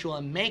schedule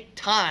and make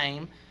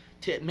time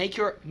to make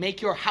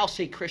your house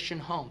a Christian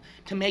home,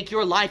 to make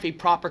your life a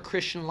proper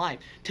Christian life,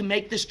 to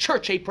make this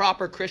church a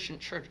proper Christian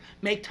church.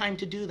 Make time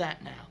to do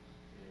that now.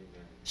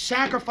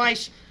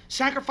 Sacrifice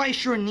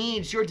your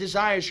needs, your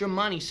desires, your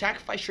money.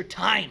 Sacrifice your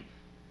time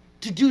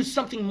to do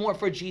something more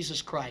for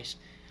Jesus Christ.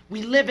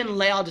 We live in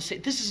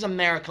Laodicea. This is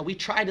America. We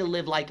try to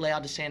live like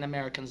Laodicean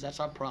Americans. That's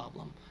our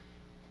problem.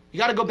 You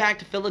got to go back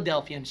to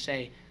Philadelphia and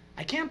say,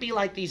 I can't be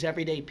like these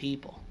everyday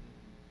people.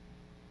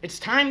 It's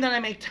time that I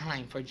make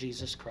time for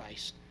Jesus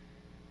Christ.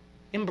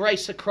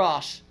 Embrace the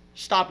cross.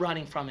 Stop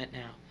running from it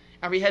now.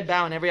 Every head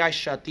bowed and every eye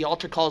shut. The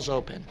altar call's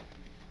open.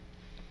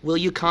 Will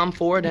you come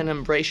forward and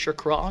embrace your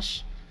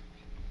cross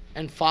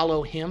and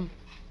follow Him?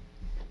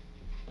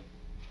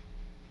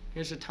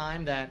 Here's a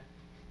time that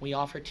we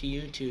offer to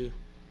you to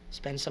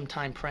spend some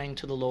time praying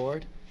to the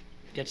Lord,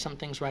 get some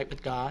things right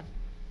with God.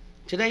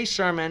 Today's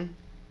sermon,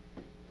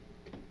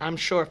 I'm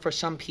sure for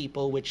some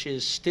people, which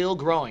is still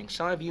growing.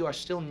 Some of you are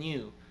still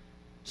new.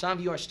 Some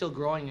of you are still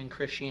growing in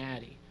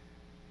Christianity.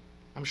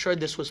 I'm sure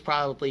this was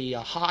probably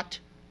a hot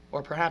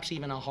or perhaps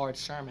even a hard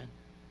sermon.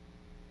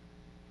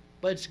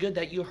 But it's good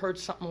that you heard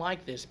something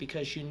like this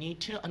because you need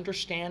to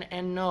understand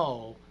and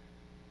know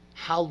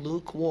how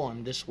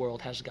lukewarm this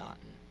world has gotten.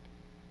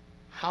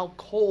 How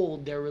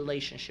cold their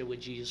relationship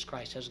with Jesus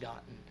Christ has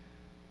gotten.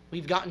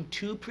 We've gotten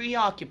too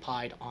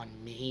preoccupied on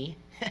me,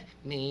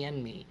 me,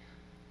 and me.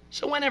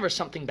 So whenever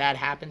something bad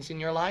happens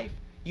in your life,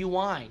 you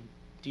whine.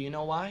 Do you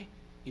know why?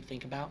 You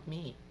think about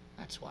me.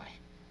 That's why.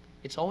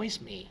 It's always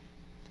me.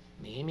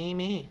 Me, me,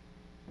 me.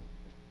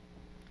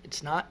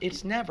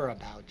 It's never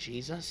about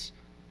Jesus.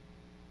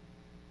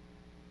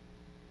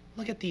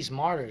 Look at these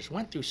martyrs.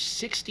 Went through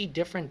 60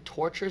 different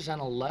tortures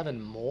and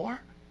 11 more.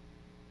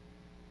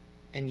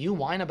 And you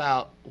whine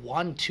about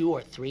 1, 2,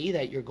 or 3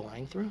 that you're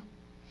going through?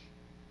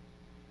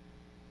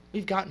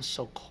 We've gotten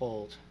so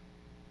cold.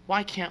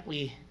 Why can't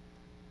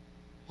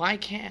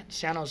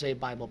San Jose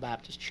Bible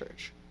Baptist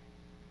Church?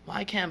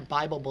 Why can't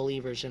Bible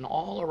believers in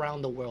all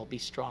around the world be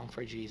strong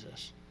for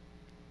Jesus?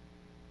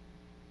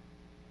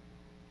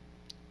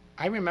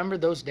 I remember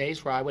those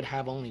days where I would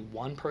have only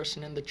one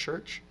person in the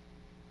church,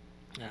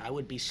 and I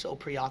would be so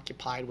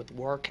preoccupied with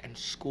work and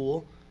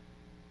school,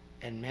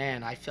 and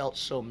man, I felt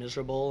so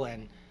miserable,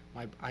 and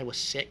I was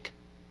sick.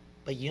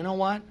 But you know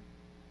what?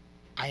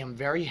 I am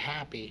very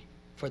happy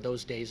for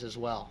those days as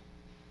well,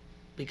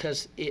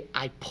 because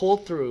I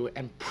pulled through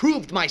and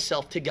proved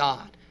myself to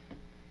God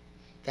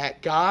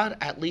that God,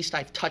 at least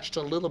I've touched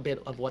a little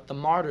bit of what the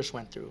martyrs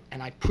went through,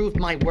 and I proved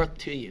my worth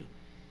to you.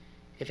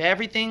 If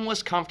everything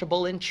was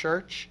comfortable in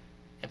church,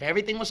 if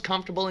everything was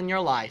comfortable in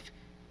your life,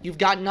 you've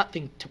got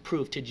nothing to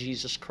prove to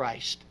Jesus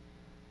Christ.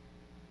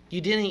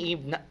 You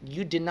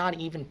did not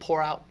even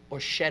pour out or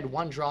shed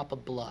one drop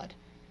of blood.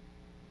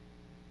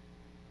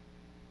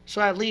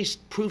 So at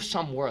least prove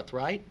some worth,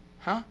 right?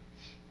 Huh?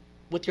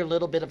 With your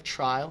little bit of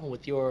trial,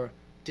 with your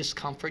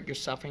discomfort, your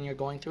suffering you're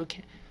going through,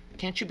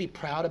 can't you be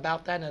proud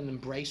about that and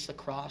embrace the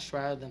cross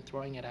rather than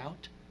throwing it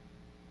out?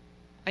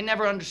 I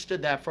never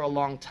understood that for a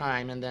long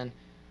time, and then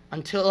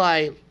until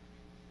I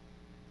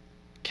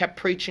kept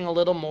preaching a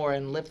little more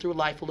and lived through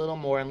life a little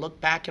more and looked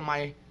back in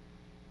my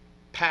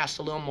past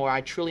a little more,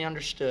 I truly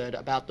understood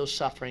about those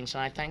sufferings,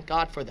 and I thank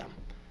God for them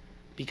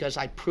because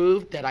I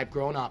proved that I've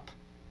grown up.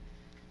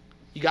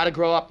 You got to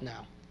grow up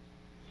now.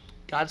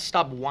 Got to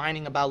stop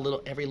whining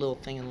about every little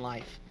thing in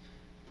life.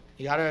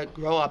 You got to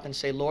grow up and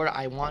say, Lord,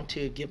 I want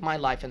to give my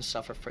life and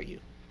suffer for you.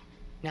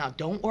 Now,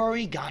 don't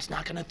worry. God's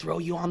not going to throw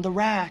you on the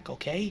rack,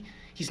 okay?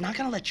 He's not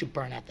going to let you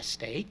burn at the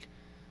stake.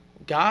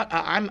 God,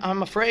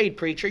 I'm afraid,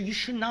 preacher. You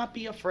should not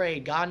be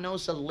afraid. God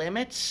knows the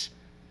limits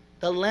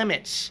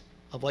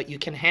of what you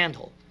can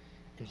handle.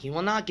 And He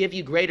will not give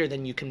you greater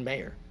than you can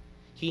bear.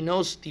 He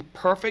knows the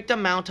perfect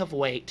amount of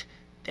weight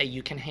that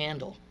you can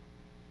handle.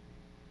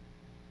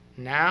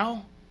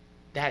 Now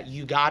that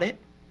you got it,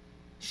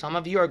 some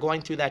of you are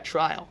going through that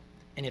trial.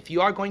 And if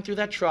you are going through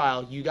that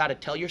trial, you got to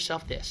tell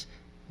yourself this.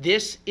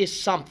 This is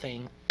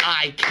something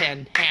I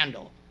can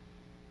handle.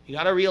 You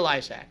got to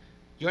realize that.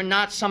 You're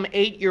not some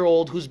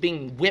 8-year-old who's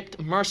being whipped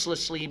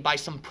mercilessly by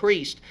some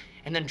priest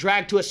and then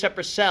dragged to a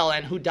separate cell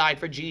and who died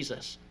for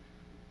Jesus.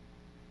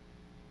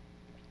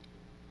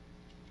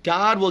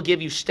 God will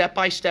give you step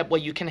by step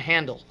what you can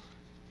handle.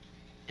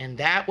 And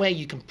that way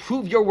you can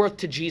prove your worth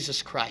to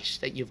Jesus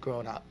Christ that you've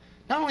grown up.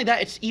 Not only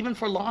that, it's even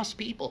for lost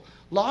people.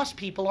 Lost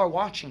people are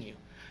watching you.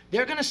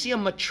 They're going to see a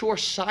mature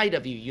side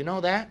of you. You know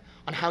that?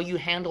 On how you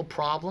handle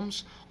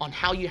problems, on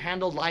how you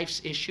handle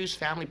life's issues,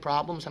 family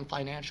problems, and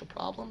financial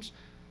problems.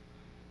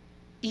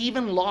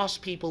 Even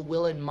lost people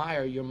will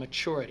admire your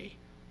maturity,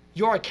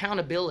 your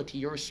accountability,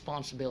 your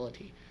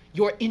responsibility,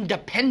 your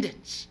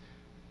independence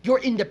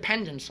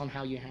on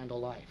how you handle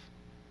life.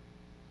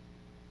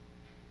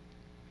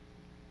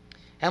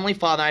 Heavenly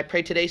Father, I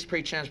pray today's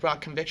preaching has brought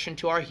conviction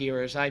to our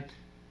hearers. I'm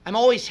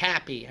always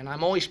happy and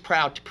I'm always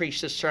proud to preach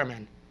this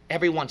sermon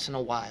every once in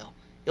a while.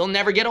 It'll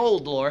never get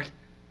old, Lord.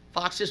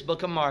 Foxe's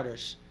Book of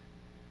Martyrs.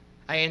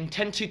 I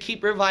intend to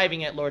keep reviving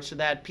it, Lord, so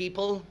that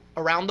people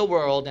around the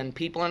world and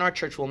people in our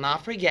church will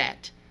not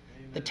forget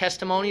the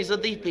testimonies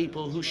of the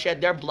people who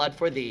shed their blood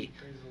for Thee.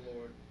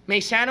 May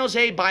San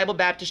Jose Bible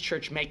Baptist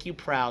Church make You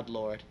proud,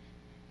 Lord.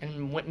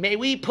 And may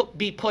we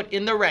be put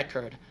in the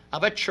record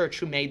of a church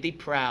who made Thee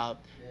proud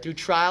through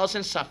trials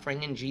and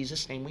suffering. In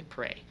Jesus' name we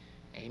pray.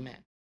 Amen.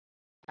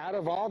 Out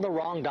of all the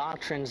wrong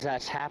doctrines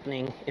that's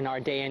happening in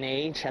our day and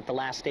age at the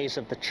last days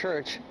of the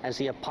church, as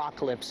the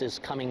apocalypse is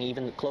coming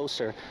even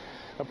closer,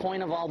 the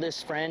point of all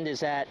this, friend, is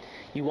that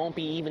you won't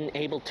be even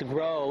able to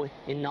grow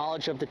in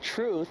knowledge of the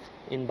truth,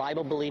 in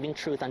Bible-believing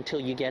truth,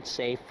 until you get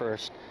saved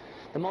first.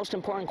 The most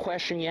important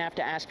question you have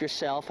to ask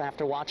yourself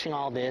after watching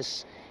all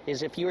this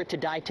is, if you were to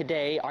die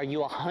today, are you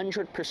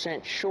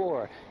 100%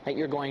 sure that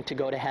you're going to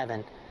go to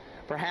heaven?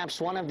 Perhaps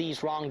one of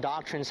these wrong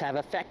doctrines have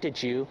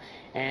affected you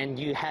and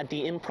you had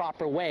the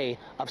improper way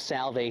of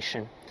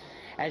salvation.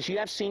 As you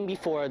have seen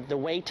before, the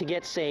way to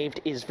get saved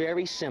is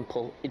very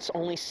simple. It's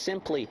only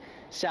simply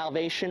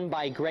salvation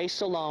by grace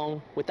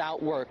alone,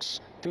 without works,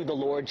 through the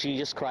Lord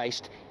Jesus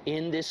Christ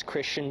in this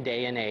Christian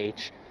day and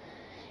age.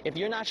 If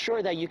you're not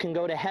sure that you can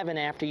go to heaven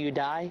after you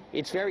die,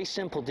 it's very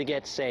simple to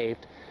get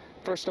saved.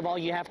 First of all,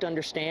 you have to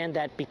understand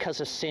that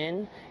because of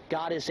sin,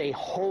 God is a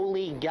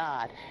holy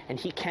God, and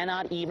He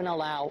cannot even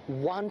allow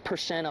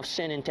 1% of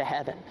sin into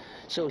heaven.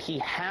 So He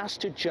has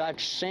to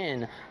judge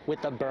sin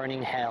with a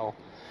burning hell.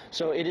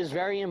 So it is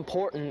very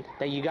important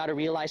that you got to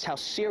realize how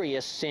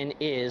serious sin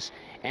is,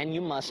 and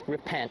you must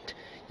repent.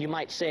 You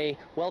might say,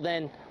 well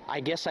then, I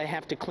guess I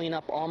have to clean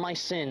up all my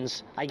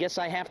sins. I guess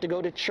I have to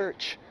go to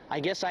church. I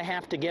guess I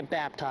have to get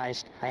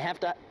baptized. I have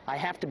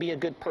to be a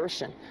good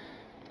person.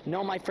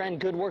 No, my friend,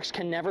 good works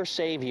can never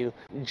save you.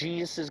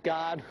 Jesus is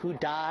God who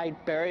died,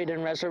 buried,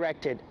 and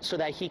resurrected so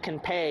that He can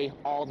pay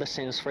all the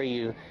sins for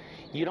you.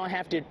 You don't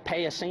have to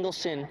pay a single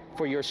sin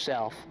for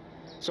yourself.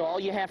 So all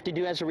you have to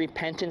do as a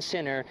repentant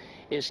sinner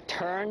is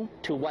turn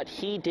to what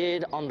He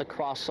did on the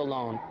cross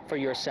alone for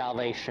your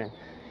salvation.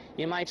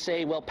 You might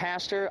say, well,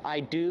 Pastor,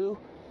 I do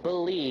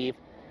believe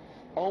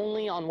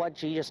only on what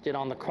Jesus did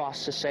on the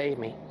cross to save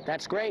me.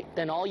 That's great.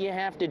 Then all you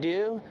have to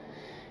do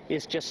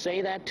is just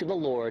say that to the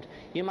Lord.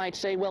 You might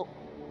say, well,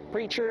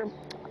 preacher,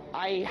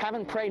 I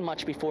haven't prayed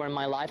much before in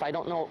my life. I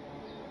don't know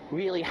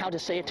really how to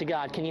say it to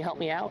God. Can you help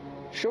me out?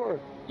 Sure.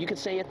 You could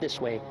say it this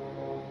way.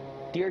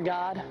 Dear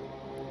God,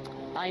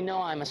 I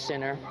know I'm a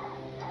sinner.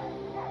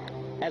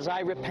 As I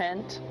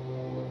repent,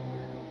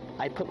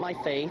 I put my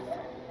faith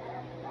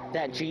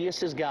that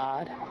Jesus is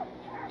God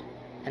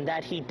and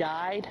that He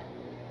died,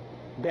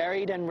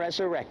 buried, and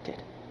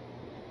resurrected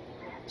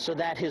so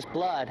that His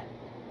blood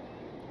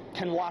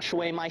can wash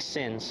away my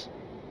sins.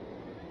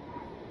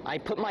 I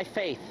put my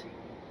faith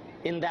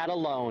in that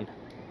alone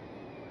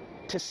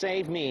to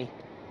save me,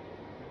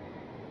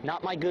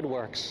 not my good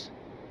works.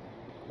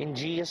 In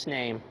Jesus'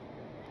 name,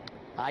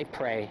 I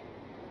pray.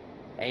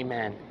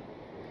 Amen.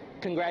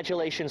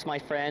 Congratulations, my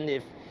friend.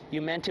 If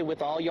you meant it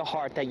with all your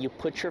heart, that you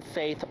put your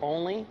faith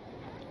only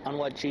on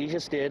what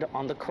Jesus did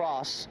on the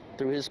cross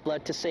through His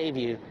blood to save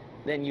you,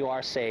 then you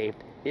are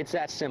saved. It's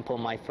that simple,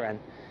 my friend.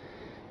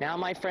 Now,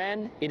 my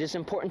friend, it is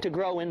important to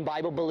grow in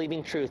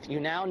Bible-believing truth. You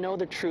now know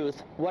the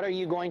truth. What are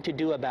you going to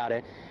do about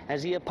it?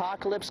 As the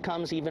apocalypse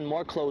comes even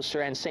more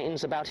closer and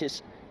Satan's about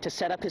to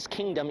set up his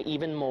kingdom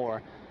even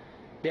more,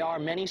 there are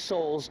many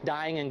souls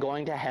dying and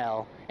going to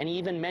hell, and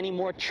even many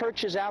more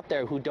churches out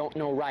there who don't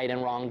know right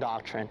and wrong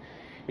doctrine.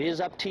 It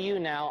is up to you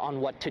now on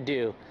what to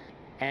do.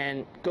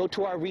 And go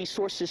to our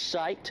resources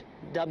site,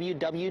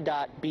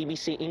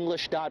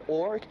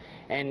 www.bbcenglish.org,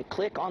 and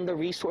click on the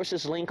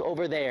resources link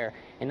over there,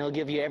 and it'll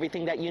give you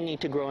everything that you need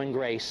to grow in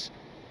grace.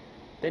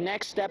 The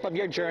next step of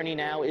your journey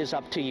now is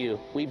up to you.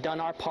 We've done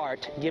our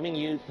part, giving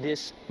you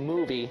this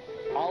movie.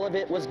 All of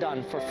it was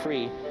done for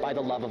free by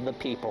the love of the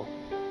people.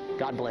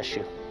 God bless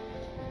you.